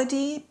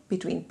equality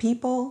between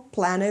people,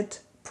 planet,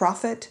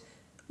 profit,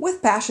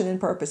 with passion and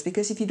purpose.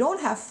 Because if you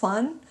don't have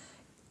fun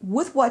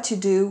with what you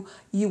do,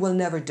 you will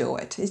never do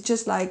it. It's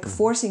just like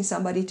forcing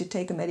somebody to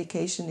take a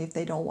medication if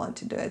they don't want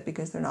to do it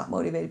because they're not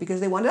motivated, because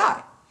they want to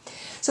die.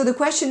 So the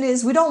question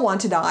is, we don't want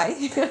to die.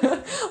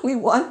 We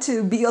want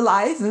to be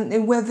alive,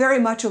 and we're very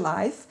much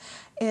alive.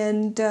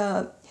 And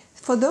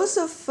for those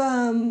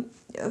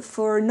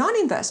for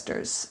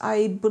non-investors,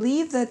 I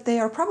believe that they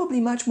are probably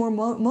much more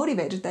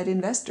motivated than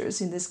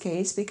investors in this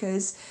case,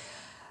 because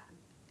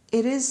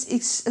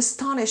it's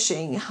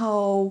astonishing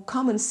how much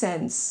common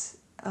sense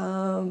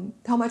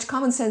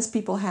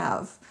people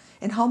have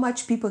and how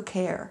much people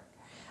care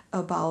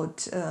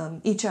about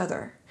each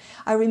other.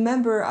 I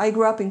remember I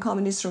grew up in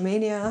communist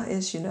Romania,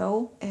 as you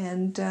know,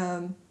 and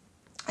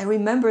I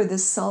remember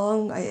this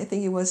song. I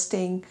think it was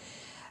Sting,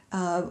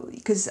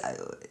 because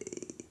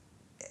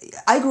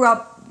I grew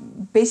up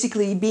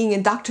basically being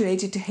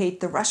indoctrinated to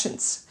hate the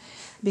Russians,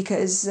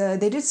 because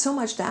they did so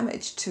much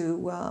damage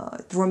to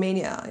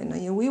Romania,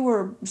 and we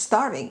were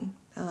starving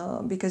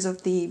because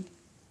of the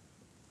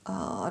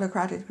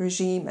autocratic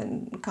regime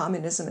and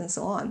communism and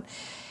so on.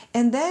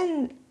 And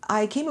then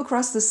I came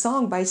across the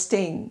song by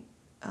Sting,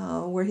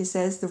 where he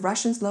says the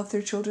Russians love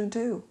their children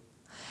too.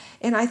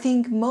 And I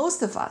think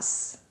most of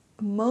us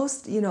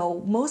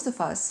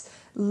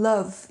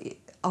love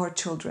our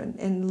children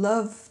and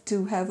love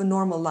to have a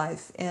normal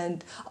life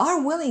and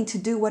are willing to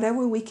do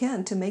whatever we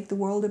can to make the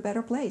world a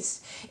better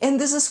place. And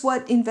this is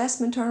what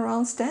investment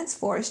turnaround stands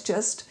for. It's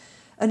just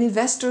an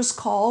investor's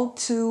call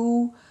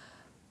to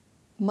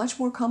much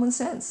more common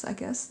sense. I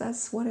guess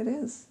that's what it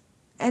is.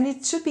 And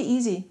it should be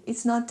easy.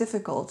 It's not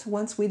difficult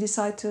once we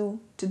decide to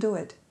do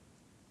it.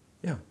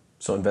 Yeah.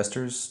 So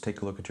investors,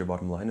 take a look at your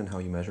bottom line and how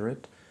you measure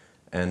it.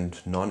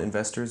 And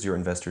non-investors, you're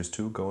investors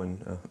too, go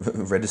and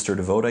register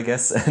to vote, I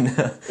guess.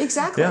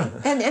 Exactly. Yeah.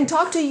 And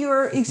talk to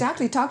your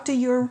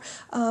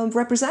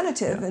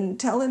representative, and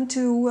tell him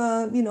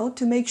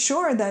to make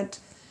sure that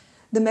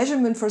the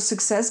measurement for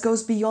success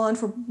goes beyond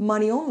for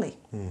money only.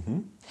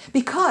 Mm-hmm.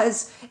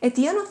 Because at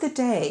the end of the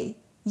day,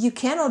 you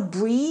cannot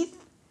breathe,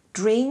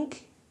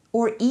 drink,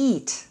 or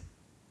eat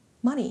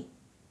money.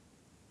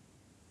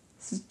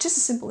 It's just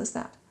as simple as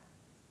that.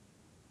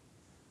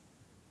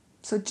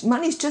 So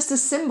money is just a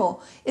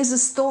symbol, is a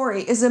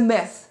story, is a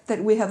myth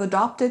that we have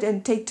adopted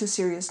and take too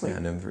seriously. Yeah,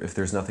 and if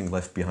there's nothing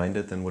left behind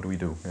it, then what do we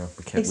do? Yeah,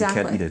 we can't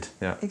eat it.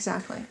 Yeah,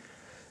 exactly.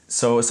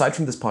 So aside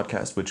from this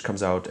podcast, which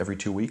comes out every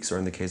 2 weeks, or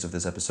in the case of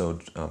this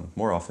episode,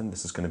 more often,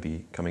 this is going to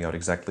be coming out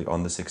exactly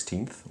on the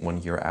 16th,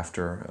 1 year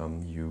after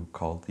you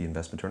called the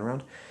investment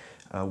turnaround.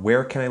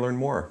 Where can I learn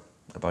more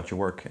about your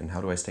work, and how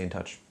do I stay in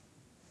touch?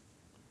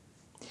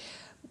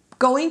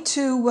 Going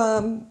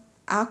to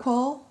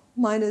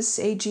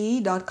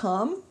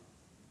aqual-ag.com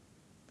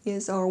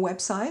is our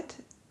website.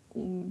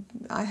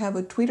 I have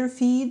a Twitter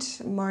feed,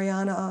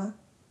 Mariana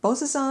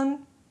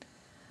Bozesan,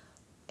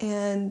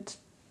 and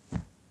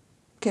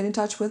get in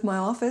touch with my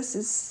office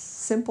is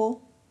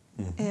simple.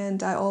 Mm-hmm.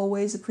 And I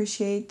always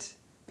appreciate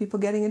people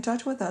getting in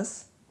touch with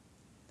us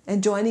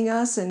and joining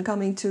us and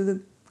coming to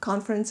the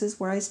conferences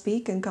where I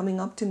speak and coming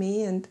up to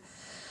me. And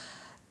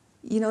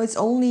it's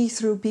only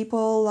through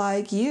people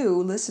like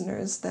you,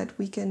 listeners, that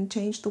we can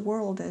change the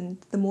world. And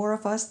the more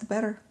of us, the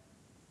better.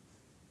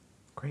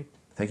 Great.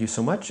 Thank you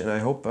so much. And I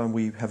hope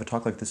we have a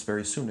talk like this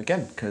very soon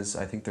again, because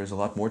I think there's a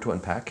lot more to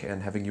unpack.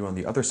 And having you on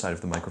the other side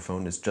of the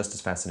microphone is just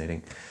as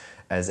fascinating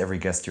as every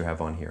guest you have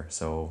on here.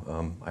 So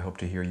I hope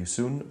to hear you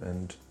soon,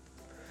 and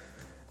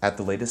at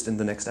the latest in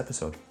the next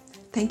episode.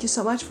 Thank you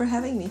so much for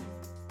having me.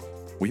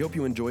 We hope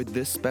you enjoyed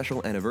this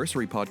special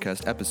anniversary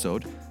podcast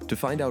episode. To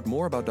find out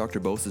more about Dr.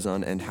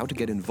 Bozesan and how to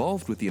get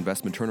involved with the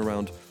investment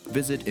turnaround,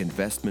 visit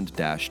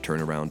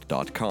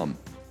investment-turnaround.com.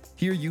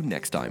 Hear you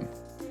next time.